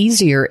lot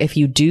easier if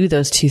you do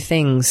those 2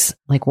 things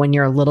like when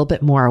you're a little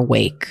bit more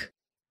awake,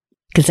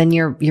 because then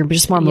you're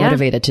just more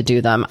motivated to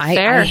do them.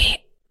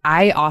 I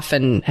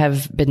often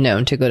have been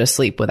known to go to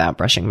sleep without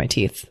brushing my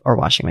teeth or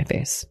washing my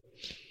face.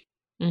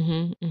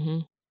 Mm-hmm,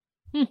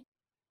 mm-hmm.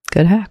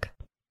 Good hack.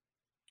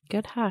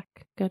 Good hack.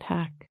 Good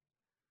hack.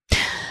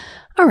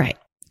 All right,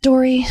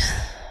 Dory,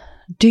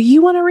 do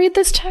you want to read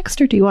this text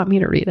or do you want me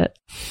to read it?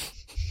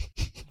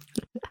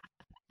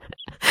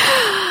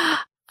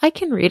 I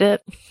can read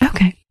it.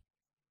 Okay.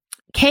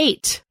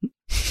 Kate,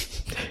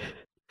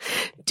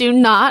 do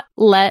not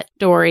let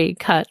Dory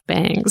cut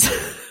bangs.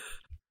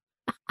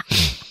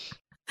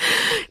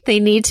 They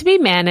need to be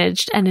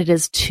managed, and it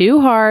is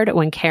too hard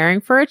when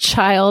caring for a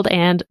child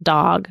and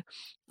dog.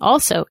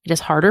 Also, it is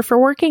harder for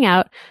working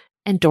out,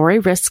 and Dory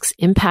risks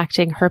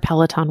impacting her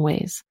Peloton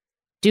ways.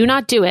 Do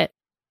not do it.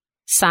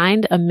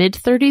 Signed, a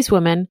mid-30s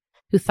woman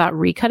who thought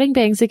recutting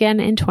bangs again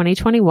in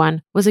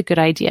 2021 was a good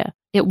idea.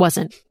 It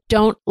wasn't.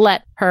 Don't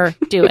let her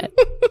do it.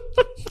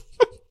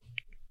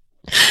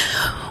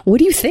 What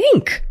do you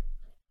think?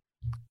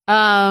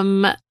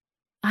 I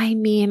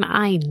mean,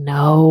 I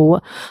know.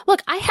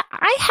 Look,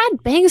 I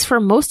had bangs for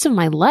most of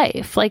my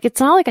life. Like, it's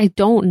not like I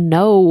don't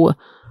know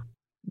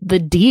the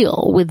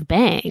deal with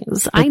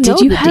bangs. But I know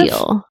the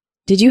deal.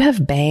 Did you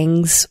have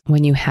bangs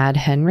when you had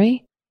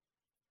Henry?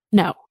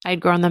 No, I'd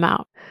grown them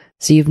out.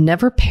 So you've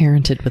never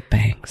parented with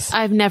bangs?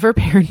 I've never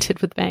parented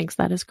with bangs.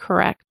 That is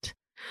correct.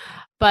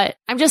 But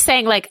I'm just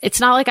saying, like, it's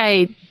not like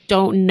I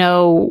don't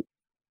know,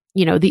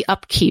 you know, the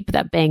upkeep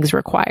that bangs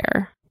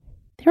require.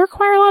 They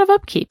require a lot of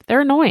upkeep.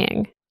 They're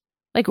annoying.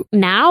 Like,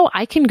 now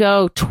I can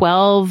go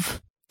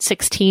 12,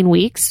 16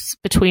 weeks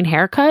between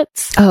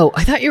haircuts. Oh,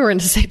 I thought you were going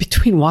to say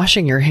between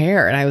washing your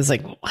hair. And I was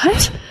like,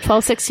 what?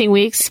 12, 16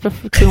 weeks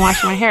between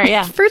washing my hair.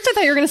 Yeah. First, I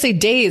thought you were going to say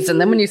days. And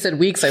then when you said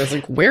weeks, I was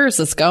like, where is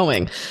this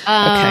going?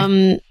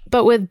 Okay.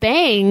 But with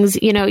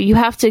bangs, you know, you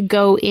have to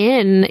go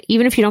in,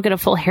 even if you don't get a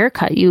full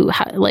haircut,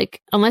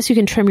 like, unless you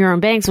can trim your own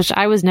bangs, which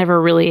I was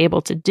never really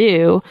able to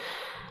do,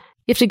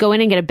 you have to go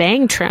in and get a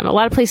bang trim. A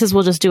lot of places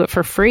will just do it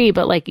for free,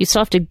 but like you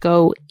still have to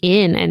go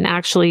in and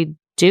actually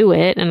do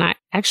it. And I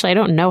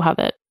don't know how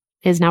that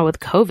is now with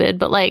COVID,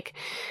 but like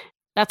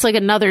that's like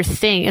another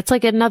thing. It's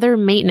like another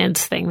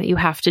maintenance thing that you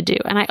have to do.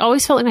 And I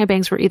always felt like my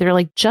bangs were either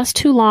like just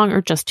too long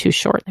or just too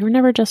short. They were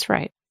never just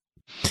right.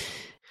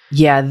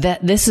 Yeah,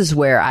 this is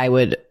where I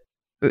would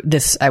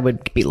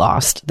be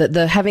lost.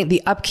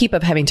 The upkeep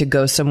of having to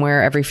go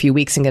somewhere every few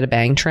weeks and get a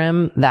bang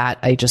trim, that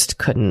I just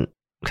couldn't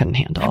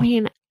handle. I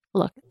mean,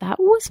 look, that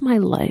was my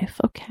life,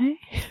 okay?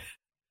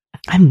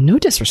 I'm no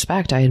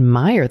disrespect. I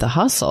admire the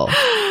hustle.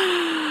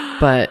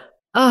 But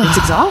it's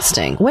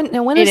exhausting.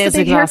 When is the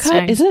big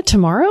haircut? Isn't it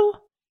tomorrow?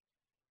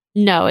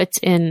 No, it's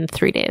in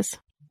 3 days.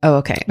 Oh,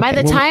 okay. By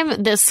the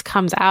time this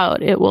comes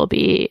out, it will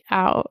be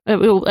out. It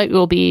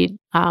will be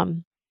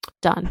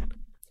done.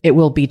 It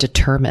will be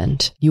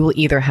determined. You will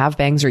either have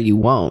bangs or you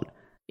won't.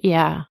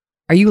 Yeah.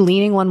 Are you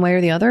leaning one way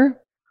or the other?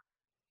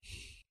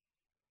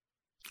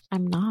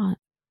 I'm not.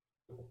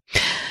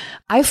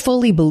 I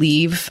fully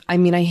believe, I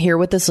mean, I hear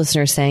what this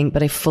listener is saying,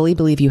 but I fully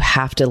believe you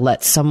have to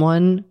let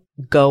someone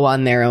go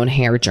on their own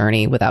hair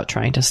journey without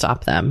trying to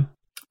stop them.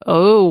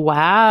 Oh,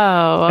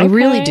 wow. Okay. I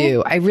really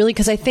do.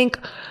 Because I think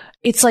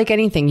it's like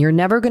anything. You're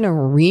never going to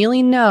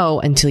really know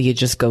until you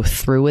just go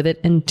through with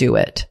it and do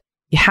it.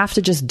 You have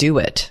to just do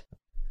it.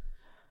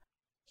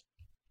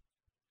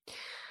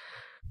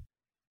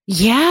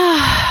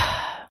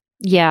 Yeah.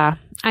 Yeah.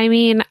 I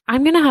mean,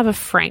 I'm going to have a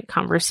frank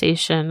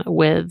conversation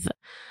with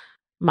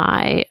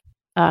my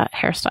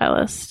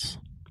hairstylist.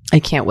 I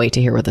can't wait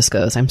to hear where this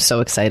goes. I'm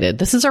so excited.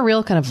 This is a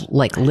real kind of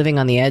like living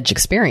on the edge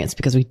experience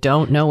because we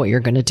don't know what you're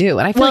going to do.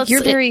 And I feel like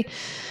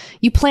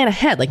you plan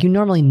ahead, like you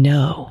normally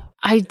know.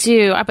 I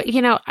do. But,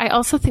 I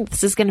also think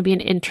this is going to be an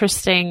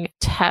interesting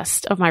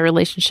test of my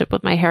relationship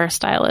with my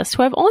hairstylist,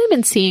 who I've only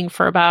been seeing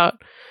for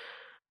about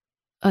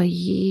a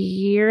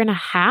year and a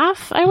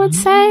half, I would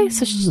say.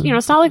 So,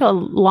 it's not like a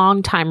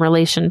long time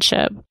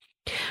relationship,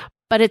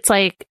 but it's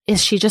like,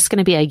 is she just going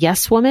to be a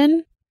yes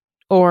woman?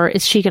 Or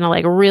is she going to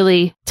like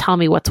really tell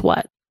me what's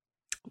what?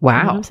 Wow.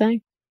 You know what I'm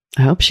saying?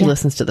 I hope she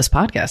listens to this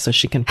podcast so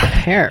she can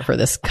prepare for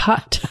this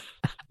cut.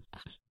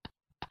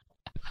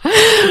 Are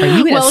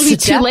you going to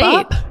step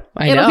up?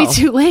 It'll be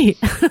too late.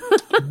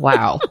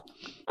 Wow.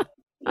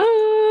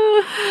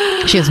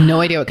 She has no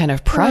idea what kind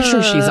of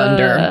pressure she's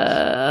under.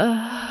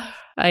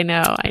 I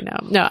know.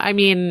 No, I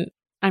mean,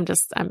 I'm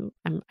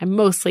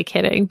mostly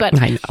kidding,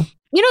 but I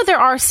know. There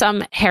are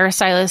some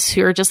hairstylists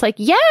who are just like,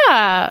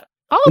 yeah,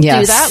 I'll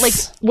do that. Like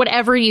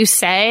whatever you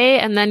say.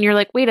 And then you're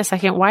like, wait a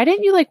second. Why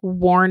didn't you like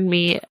warn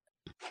me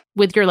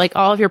with your, like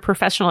all of your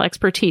professional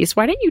expertise?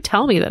 Why didn't you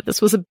tell me that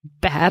this was a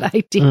bad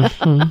idea?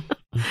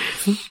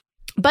 Mm-hmm.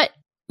 But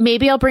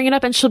maybe I'll bring it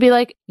up and she'll be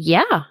like,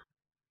 yeah,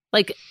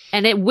 like,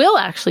 and it will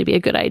actually be a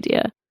good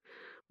idea.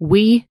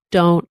 We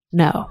don't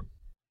know.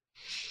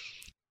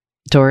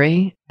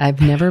 Doree,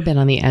 I've never been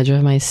on the edge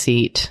of my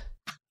seat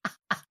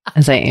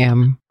as I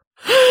am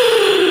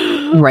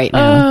right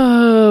now.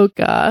 Oh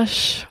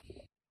gosh.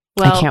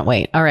 Well, I can't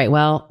wait. All right.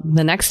 Well,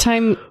 the next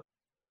time,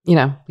 we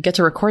get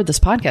to record this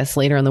podcast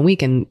later in the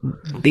week and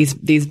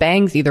these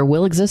bangs either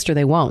will exist or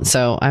they won't.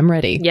 So I'm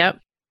ready. Yep.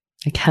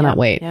 I cannot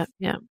wait.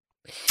 Yep.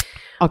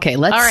 Okay.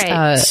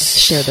 Let's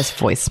share this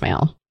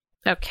voicemail.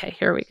 Okay.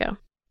 Here we go.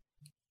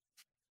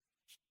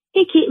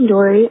 Hey, Kate and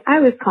Doree. I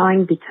was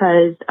calling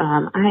because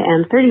I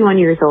am 31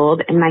 years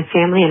old and my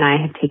family and I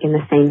have taken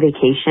the same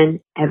vacation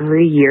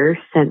every year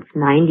since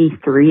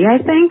 93, I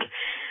think.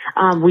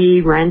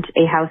 We rent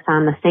a house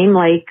on the same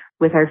lake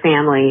with our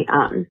family,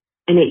 and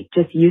it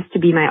just used to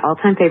be my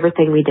all-time favorite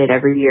thing we did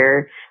every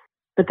year.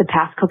 But the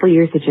past couple of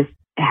years, it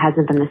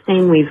hasn't been the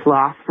same. We've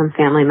lost some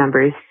family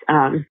members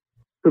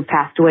who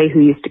passed away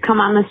who used to come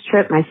on this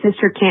trip. My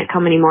sister can't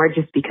come anymore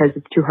just because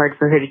it's too hard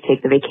for her to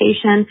take the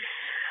vacation.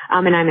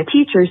 And I'm a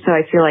teacher, so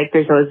I feel like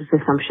there's always this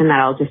assumption that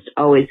I'll just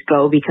always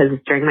go because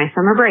it's during my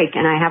summer break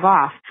and I have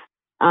off.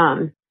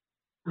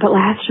 But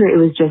last year, it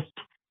was just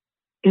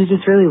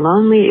really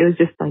lonely. It was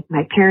just like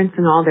my parents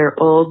and all their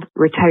old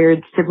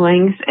retired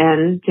siblings.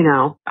 And,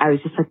 I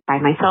was just like by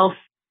myself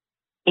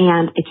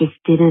and it just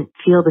didn't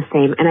feel the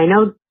same. And I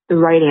know the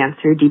right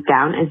answer deep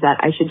down is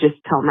that I should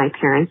just tell my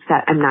parents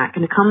that I'm not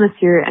going to come this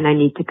year and I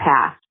need to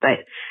pass.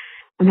 But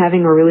I'm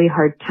having a really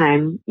hard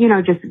time,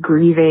 just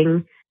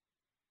grieving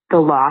the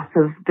loss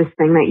of this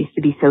thing that used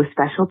to be so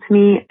special to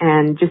me.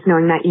 And just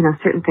knowing that,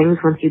 certain things,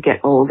 once you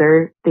get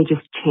older, they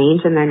just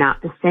change and they're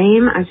not the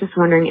same. I was just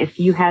wondering if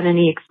you had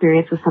any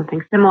experience with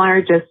something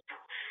similar, just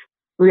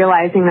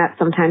realizing that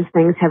sometimes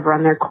things have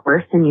run their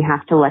course and you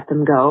have to let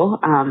them go.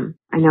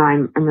 I know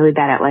I'm really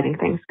bad at letting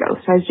things go.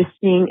 So I was just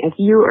seeing if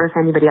you or if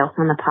anybody else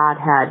on the pod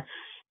had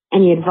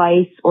any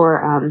advice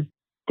or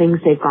things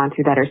they've gone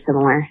through that are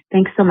similar.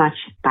 Thanks so much.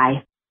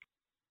 Bye.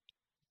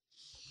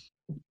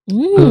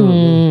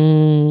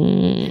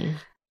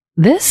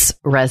 This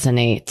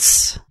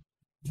resonates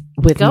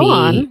with me. Go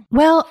on.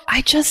 Well,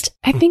 I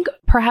think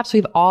perhaps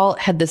we've all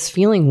had this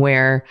feeling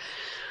where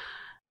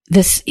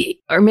this,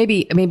 or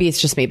maybe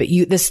it's just me, but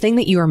this thing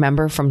that you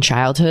remember from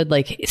childhood,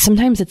 like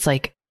sometimes it's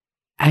like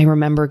I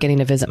remember getting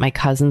to visit my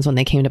cousins when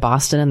they came to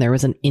Boston, and there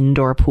was an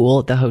indoor pool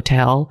at the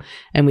hotel,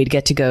 and we'd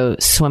get to go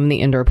swim in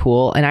the indoor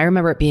pool. And I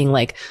remember it being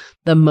like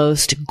the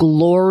most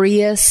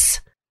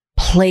glorious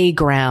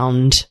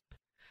playground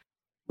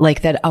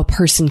like that a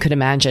person could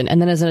imagine.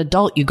 And then as an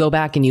adult, you go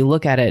back and you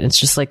look at it, and it's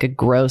just like a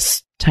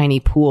gross, tiny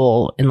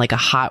pool in like a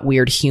hot,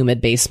 weird,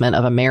 humid basement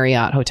of a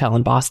Marriott hotel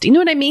in Boston. You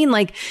know what I mean?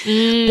 Like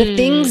the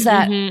things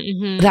that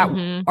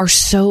are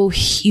so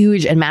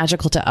huge and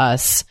magical to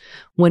us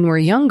when we're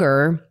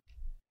younger,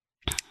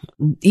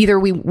 either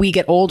we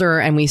get older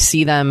and we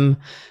see them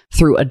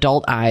through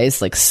adult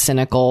eyes, like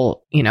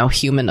cynical,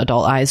 human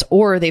adult eyes,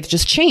 or they've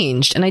just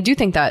changed. And I do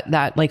think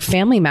that like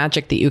family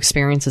magic that you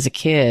experience as a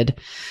kid,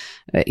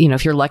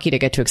 if you're lucky to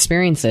get to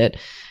experience it,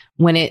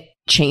 when it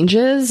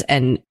changes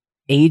and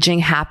aging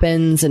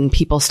happens and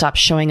people stop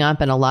showing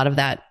up and a lot of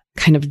that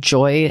kind of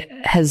joy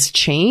has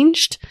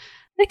changed,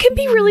 it can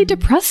be really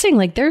depressing.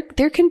 Like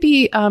there can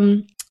be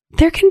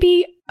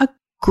a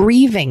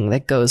grieving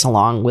that goes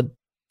along with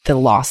the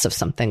loss of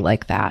something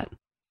like that.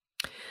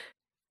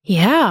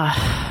 Yeah.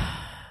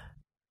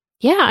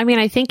 Yeah. I mean,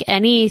 I think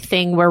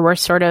anything where we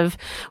sort of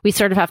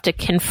have to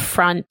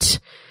confront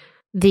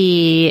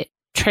the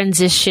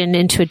transition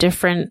into a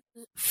different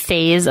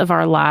phase of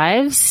our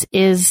lives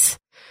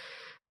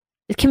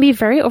it can be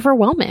very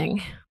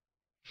overwhelming.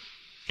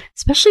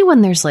 Especially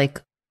when there's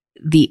like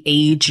the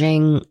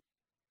aging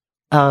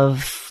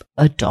of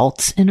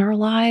adults in our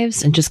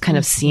lives and just kind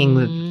of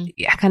seeing,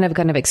 kind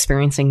of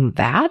experiencing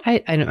that.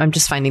 I'm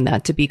just finding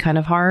that to be kind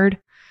of hard.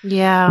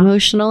 Yeah.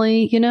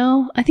 Emotionally,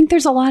 I think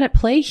there's a lot at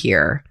play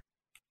here.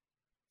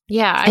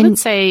 Yeah. I would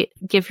say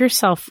give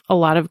yourself a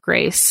lot of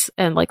grace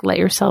and like let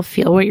yourself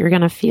feel what you're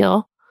going to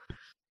feel.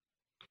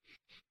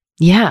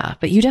 Yeah.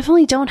 But you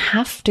definitely don't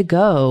have to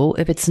go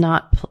if it's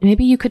not,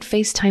 maybe you could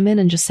FaceTime in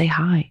and just say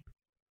hi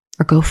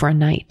or go for a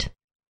night.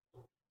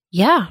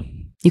 Yeah.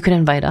 You could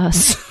invite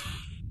us.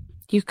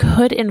 You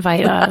could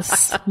invite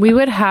us. We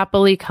would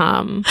happily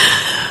come.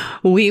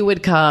 We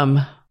would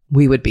come.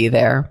 We would be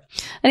there.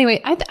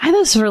 Anyway, I thought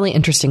this was a really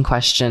interesting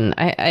question.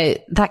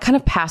 I that kind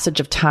of passage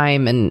of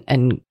time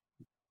and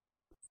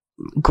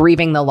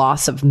grieving the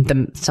loss of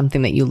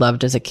something that you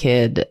loved as a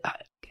kid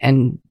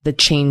and the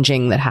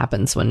changing that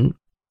happens when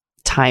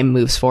time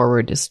moves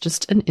forward is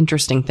just an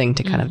interesting thing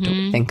to kind of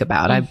think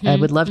about. I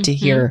would love to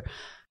hear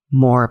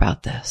more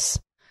about this.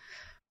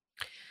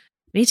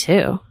 Me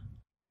too.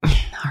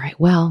 All right.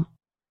 Well,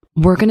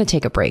 we're going to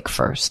take a break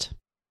first.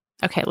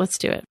 Okay, let's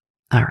do it.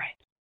 All right.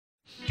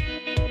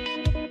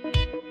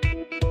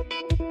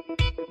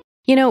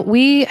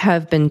 We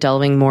have been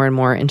delving more and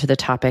more into the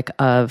topic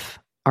of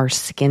our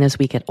skin as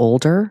we get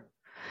older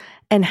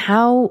and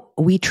how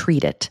we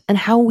treat it and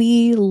how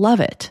we love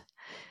it.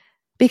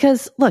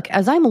 Because look,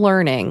 as I'm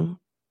learning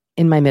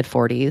in my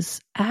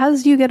mid-40s,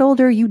 as you get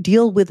older, you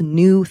deal with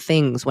new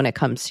things when it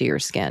comes to your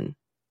skin.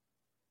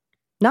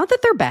 Not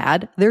that they're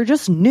bad, they're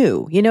just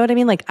new. You know what I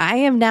mean? Like I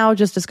am now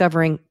just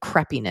discovering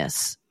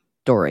crepiness,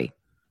 Dory.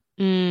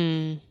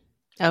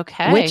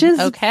 Okay. Which is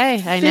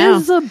I know.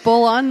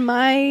 visible on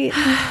my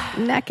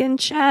neck and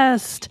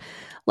chest.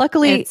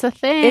 Luckily, it's a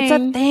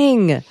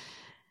thing.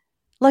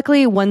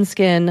 Luckily,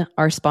 OneSkin,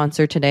 our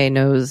sponsor today,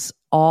 knows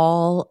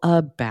all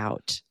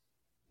about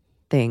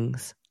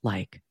things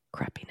like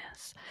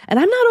crepiness. And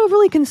I'm not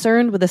overly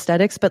concerned with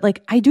aesthetics, but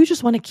like I do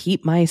just want to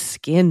keep my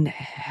skin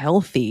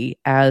healthy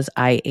as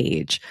I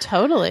age.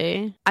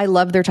 Totally. I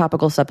love their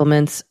topical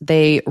supplements.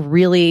 They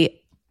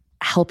really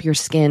help your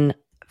skin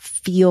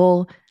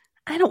feel,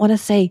 I don't want to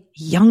say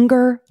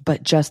younger,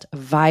 but just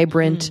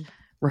vibrant,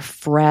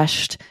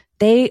 refreshed.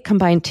 They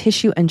combine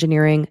tissue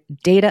engineering,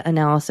 data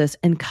analysis,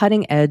 and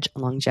cutting-edge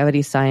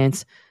longevity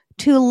science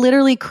to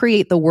literally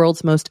create the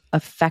world's most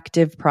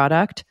effective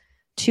product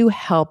to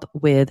help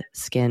with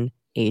skin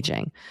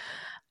aging.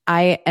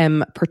 I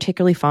am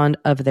particularly fond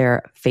of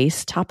their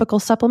face topical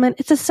supplement.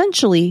 It's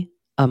essentially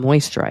a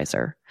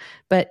moisturizer,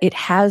 but it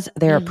has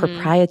their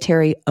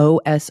proprietary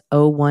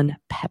OSO1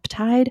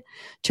 peptide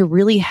to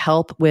really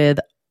help with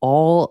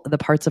all the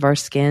parts of our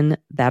skin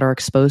that are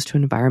exposed to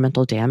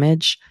environmental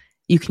damage.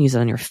 You can use it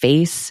on your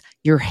face,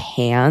 your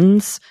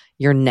hands,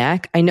 your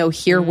neck. I know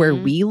here where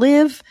we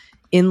live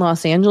in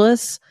Los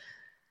Angeles,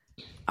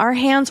 our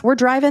hands, we're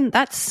driving,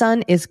 that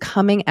sun is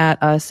coming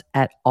at us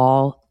at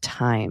all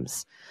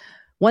times.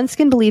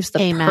 OneSkin believes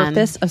the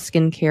purpose of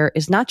skincare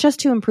is not just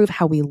to improve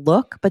how we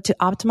look, but to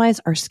optimize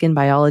our skin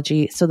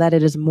biology so that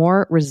it is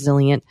more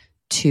resilient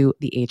to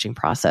the aging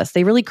process.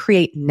 They really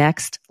create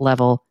next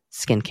level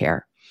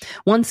skincare.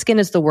 OneSkin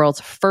is the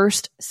world's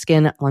first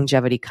skin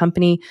longevity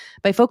company.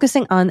 By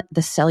focusing on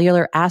the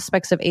cellular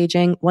aspects of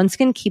aging,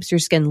 OneSkin keeps your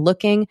skin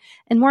looking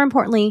and, more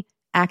importantly,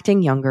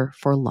 acting younger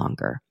for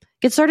longer.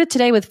 Get started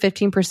today with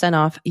 15%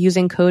 off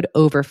using code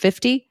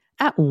OVER50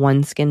 at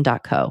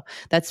oneskin.co.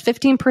 That's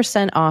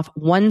 15% off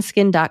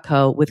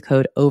oneskin.co with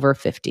code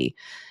OVER50.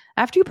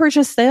 After you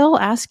purchase, they'll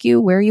ask you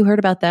where you heard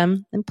about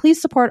them, and please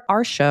support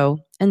our show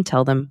and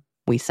tell them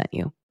we sent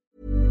you.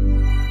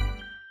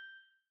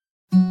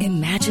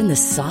 Imagine imagine the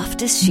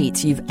softest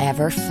sheets you've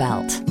ever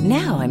felt.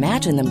 Now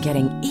imagine them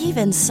getting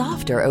even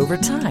softer over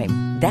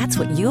time. That's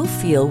what you'll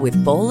feel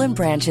with Boll &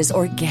 Branch's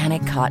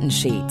organic cotton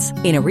sheets.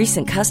 In a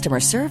recent customer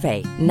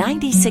survey,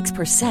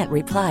 96%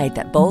 replied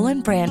that Boll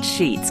 & Branch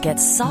sheets get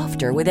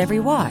softer with every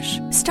wash.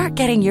 Start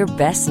getting your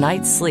best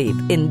night's sleep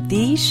in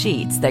these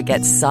sheets that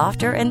get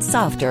softer and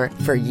softer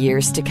for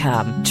years to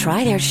come.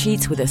 Try their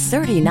sheets with a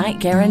 30-night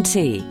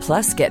guarantee.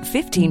 Plus, get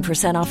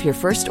 15% off your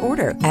first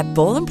order at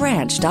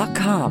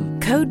bollandbranch.com.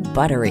 Code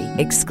BUTTERY.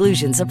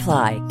 Exclusions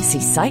apply. See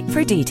site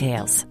for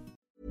details.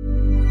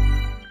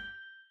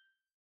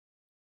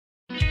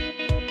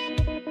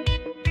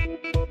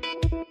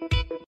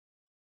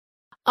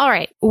 All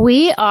right,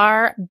 we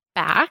are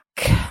back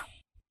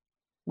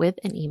with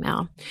an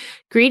email.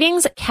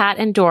 Greetings, Kat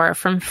and Dora,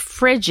 from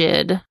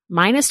frigid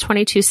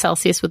 -22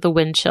 Celsius with the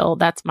wind chill.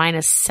 That's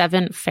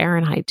 -7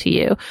 Fahrenheit to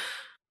you.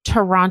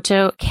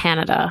 Toronto,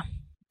 Canada.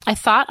 I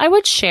thought I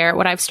would share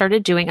what I've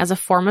started doing as a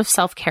form of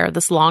self-care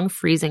this long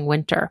freezing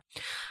winter.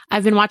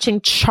 I've been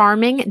watching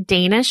charming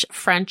Danish,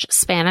 French,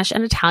 Spanish,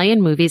 and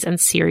Italian movies and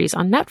series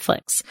on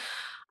Netflix.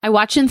 I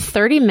watch in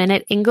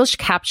 30-minute English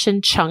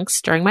caption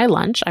chunks during my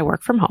lunch, I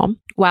work from home,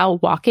 while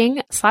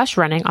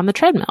walking/running on the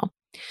treadmill.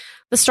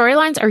 The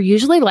storylines are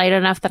usually light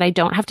enough that I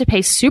don't have to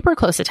pay super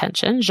close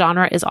attention.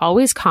 Genre is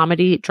always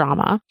comedy,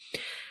 drama.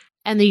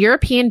 And the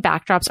European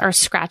backdrops are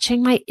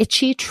scratching my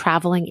itchy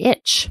traveling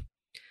itch.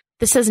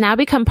 This has now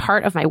become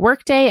part of my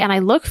workday, and I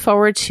look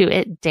forward to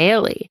it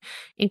daily.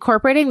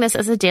 Incorporating this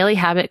as a daily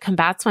habit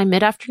combats my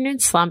mid-afternoon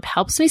slump,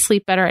 helps me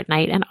sleep better at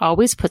night, and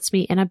always puts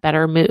me in a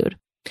better mood.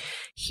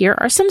 Here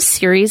are some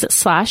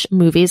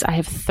series/movies I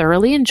have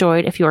thoroughly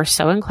enjoyed if you are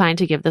so inclined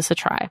to give this a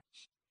try.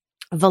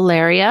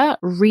 Valeria,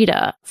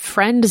 Rita,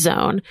 Friend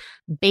Zone,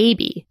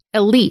 Baby,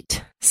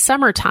 Elite,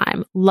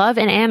 Summertime, Love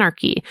and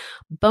Anarchy,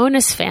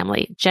 Bonus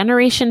Family,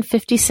 Generation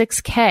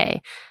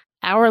 56K,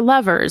 Our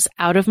Lovers,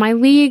 Out of My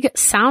League,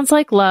 Sounds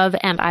Like Love,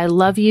 and I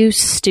Love You,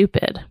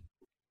 Stupid.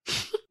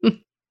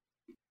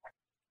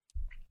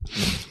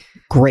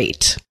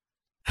 Great.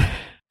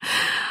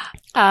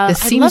 This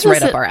seems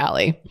right up our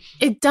alley.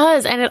 It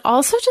does. And it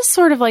also just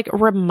sort of like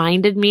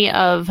reminded me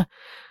of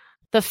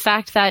the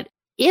fact that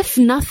if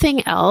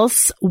nothing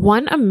else,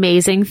 one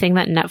amazing thing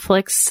that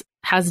Netflix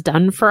has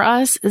done for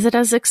us is it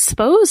has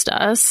exposed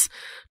us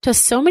to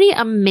so many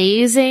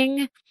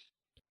amazing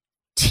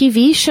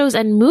TV shows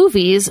and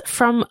movies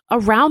from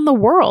around the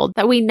world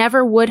that we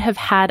never would have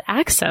had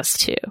access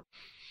to.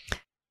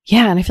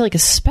 Yeah. And I feel like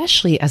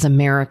especially as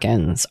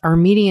Americans, our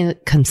media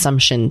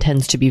consumption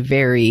tends to be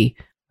very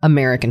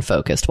American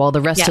focused, while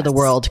the rest of the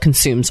world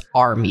consumes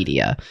our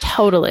media.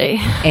 Totally.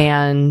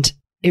 And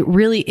it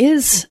really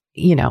is,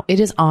 you know, it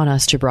is on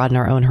us to broaden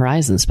our own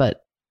horizons.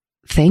 But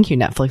thank you,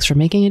 Netflix, for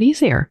making it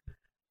easier.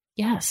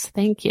 Yes.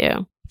 Thank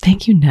you.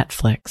 Thank you,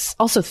 Netflix.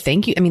 Also,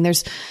 thank you. I mean,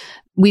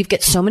 we've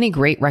get so many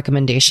great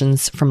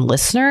recommendations from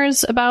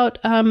listeners about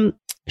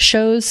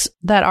shows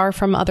that are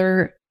from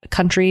other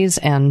countries.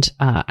 And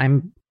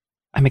I'm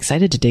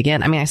excited to dig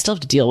in. I mean, I still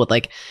have to deal with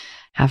like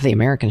half the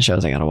American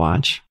shows I got to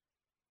watch.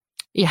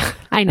 Yeah,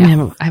 I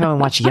know. I haven't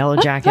watched Yellow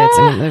Jackets.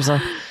 I mean,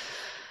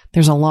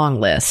 there's a long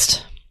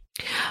list.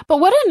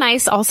 But what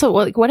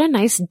a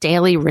nice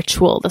daily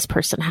ritual this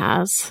person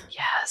has.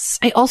 Yes.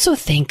 I also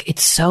think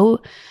it's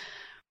so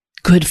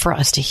good for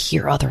us to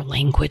hear other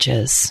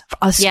languages. For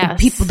us,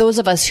 people, those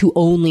of us who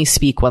only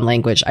speak one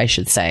language, I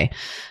should say.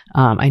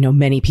 I know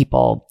many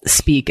people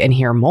speak and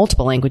hear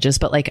multiple languages,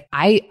 but like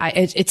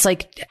it's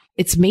like,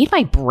 it's made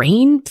my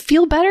brain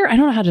feel better. I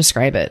don't know how to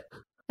describe it.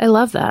 I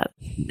love that.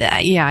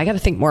 Yeah, I got to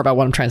think more about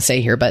what I'm trying to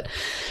say here, but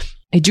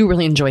I do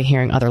really enjoy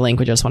hearing other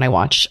languages when I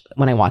watch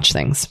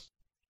things.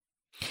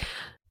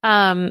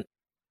 I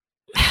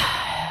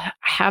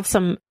have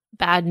some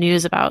bad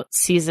news about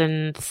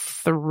season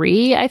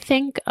 3, I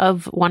think,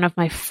 of one of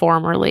my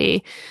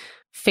formerly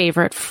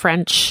favorite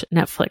French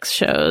Netflix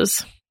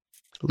shows.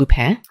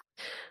 Lupin?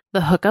 The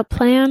Hookup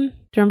Plan. Do you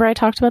remember I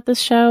talked about this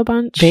show a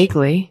bunch?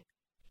 Vaguely.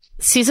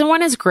 Season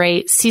 1 is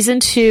great. Season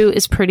 2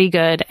 is pretty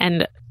good.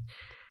 And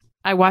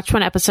I watched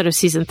one episode of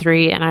season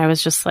 3 and I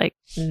was just like,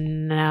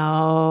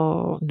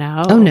 no.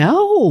 Oh,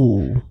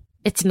 no.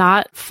 It's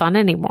not fun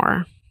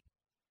anymore.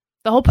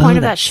 The whole point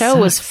of that show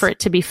was for it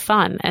to be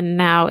fun, and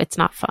now it's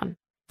not fun.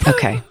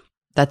 Okay.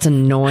 That's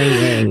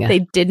annoying. They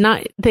did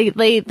not,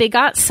 they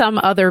got some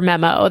other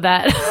memo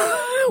that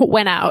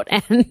went out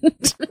and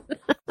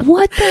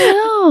what the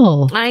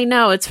hell? I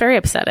know, it's very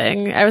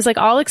upsetting. I was like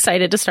all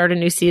excited to start a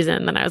new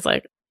season. Then I was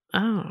like,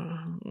 oh,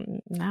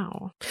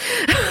 no.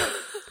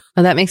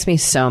 Oh, that makes me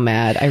so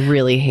mad. I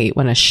really hate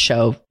when a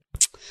show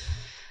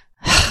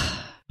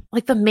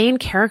like the main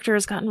character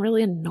has gotten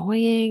really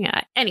annoying.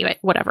 Anyway,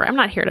 whatever. I'm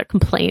not here to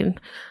complain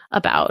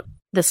about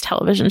this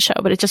television show,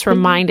 but it just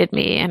reminded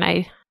me, and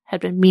I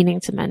had been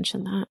meaning to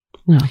mention that.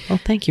 Oh, well,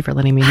 thank you for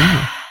letting me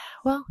know.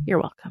 Well, you're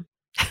welcome.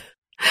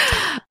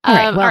 All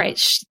right. All right.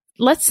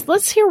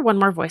 Let's hear one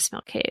more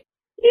voicemail, Kate.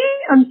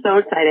 I'm so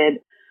excited.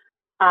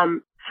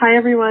 Hi,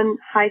 everyone.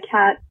 Hi,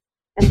 Kat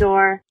and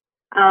Dor.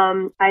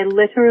 I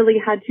literally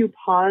had to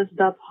pause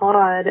the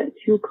pod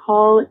to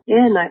call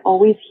in. I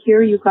always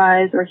hear you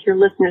guys or hear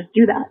listeners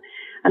do that.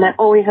 And I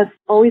always have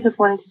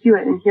wanted to do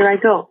it. And here I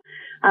go.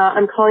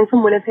 I'm calling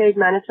from Winnipeg,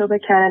 Manitoba,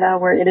 Canada,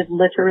 where it is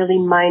literally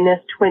minus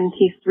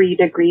 23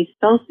 degrees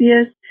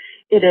Celsius.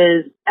 It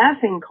is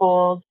effing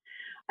cold.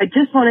 I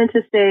just wanted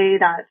to say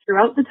that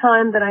throughout the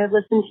time that I have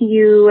listened to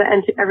you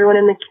and to everyone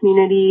in the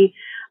community,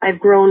 I've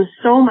grown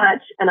so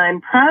much, and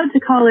I'm proud to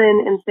call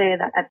in and say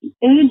that at the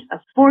age of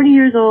 40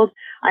 years old,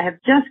 I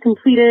have just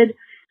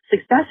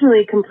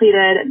successfully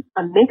completed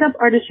a makeup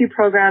artistry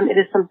program. It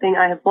is something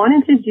I have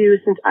wanted to do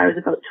since I was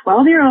about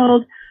 12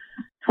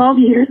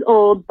 years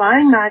old,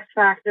 buying Max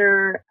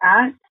Factor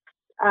at,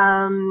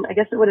 I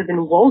guess it would have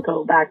been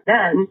Wolco back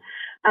then.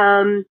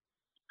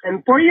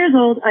 I'm 40 years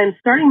old. I'm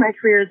starting my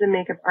career as a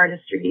makeup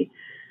artistry.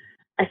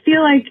 I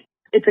feel like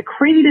it's a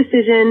crazy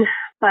decision,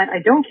 but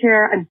I don't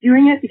care. I'm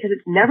doing it because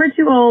it's never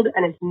too old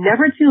and it's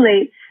never too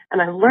late.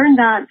 And I learned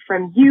that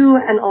from you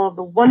and all of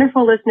the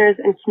wonderful listeners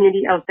and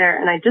community out there.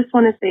 And I just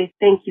want to say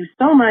thank you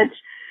so much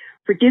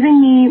for giving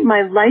me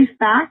my life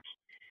back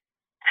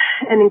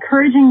and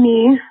encouraging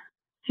me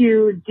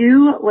to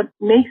do what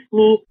makes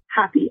me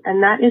happy.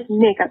 And that is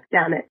makeup,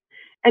 damn it.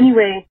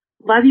 Anyway,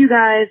 love you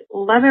guys.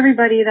 Love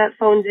everybody that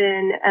phones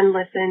in and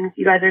listens.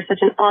 You guys are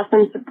such an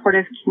awesome,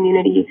 supportive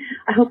community.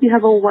 I hope you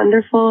have a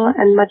wonderful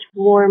and much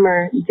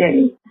warmer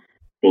day.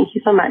 Thank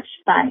you so much.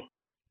 Bye.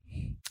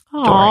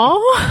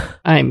 Aww.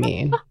 I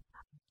mean,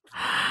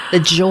 the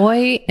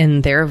joy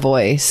in their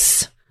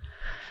voice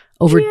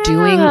over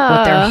doing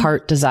what their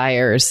heart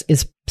desires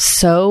is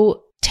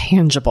so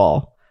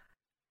tangible.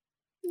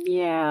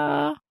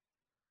 Yeah.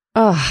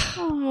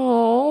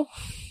 Oh,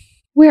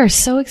 we are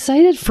so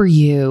excited for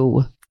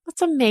you.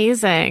 That's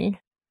amazing.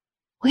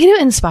 Way to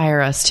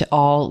inspire us to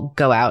all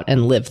go out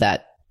and live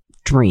that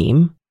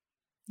dream.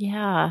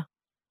 Yeah.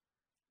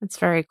 It's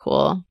very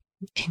cool.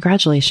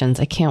 Congratulations.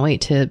 I can't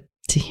wait to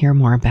hear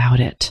more about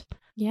it.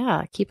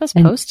 Yeah. Keep us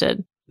And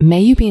posted.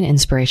 may you be an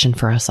inspiration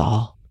for us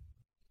all.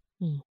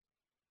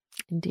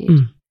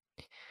 Indeed.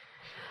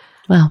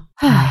 Well,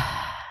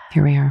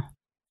 here we are.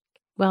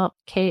 Well,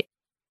 Kate,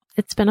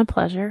 it's been a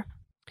pleasure.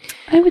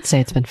 I would say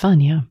it's been fun.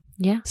 Yeah.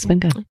 Yeah. It's been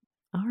good.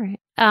 All right.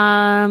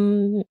 All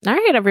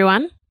right,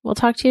 everyone. We'll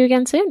talk to you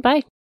again soon.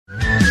 Bye.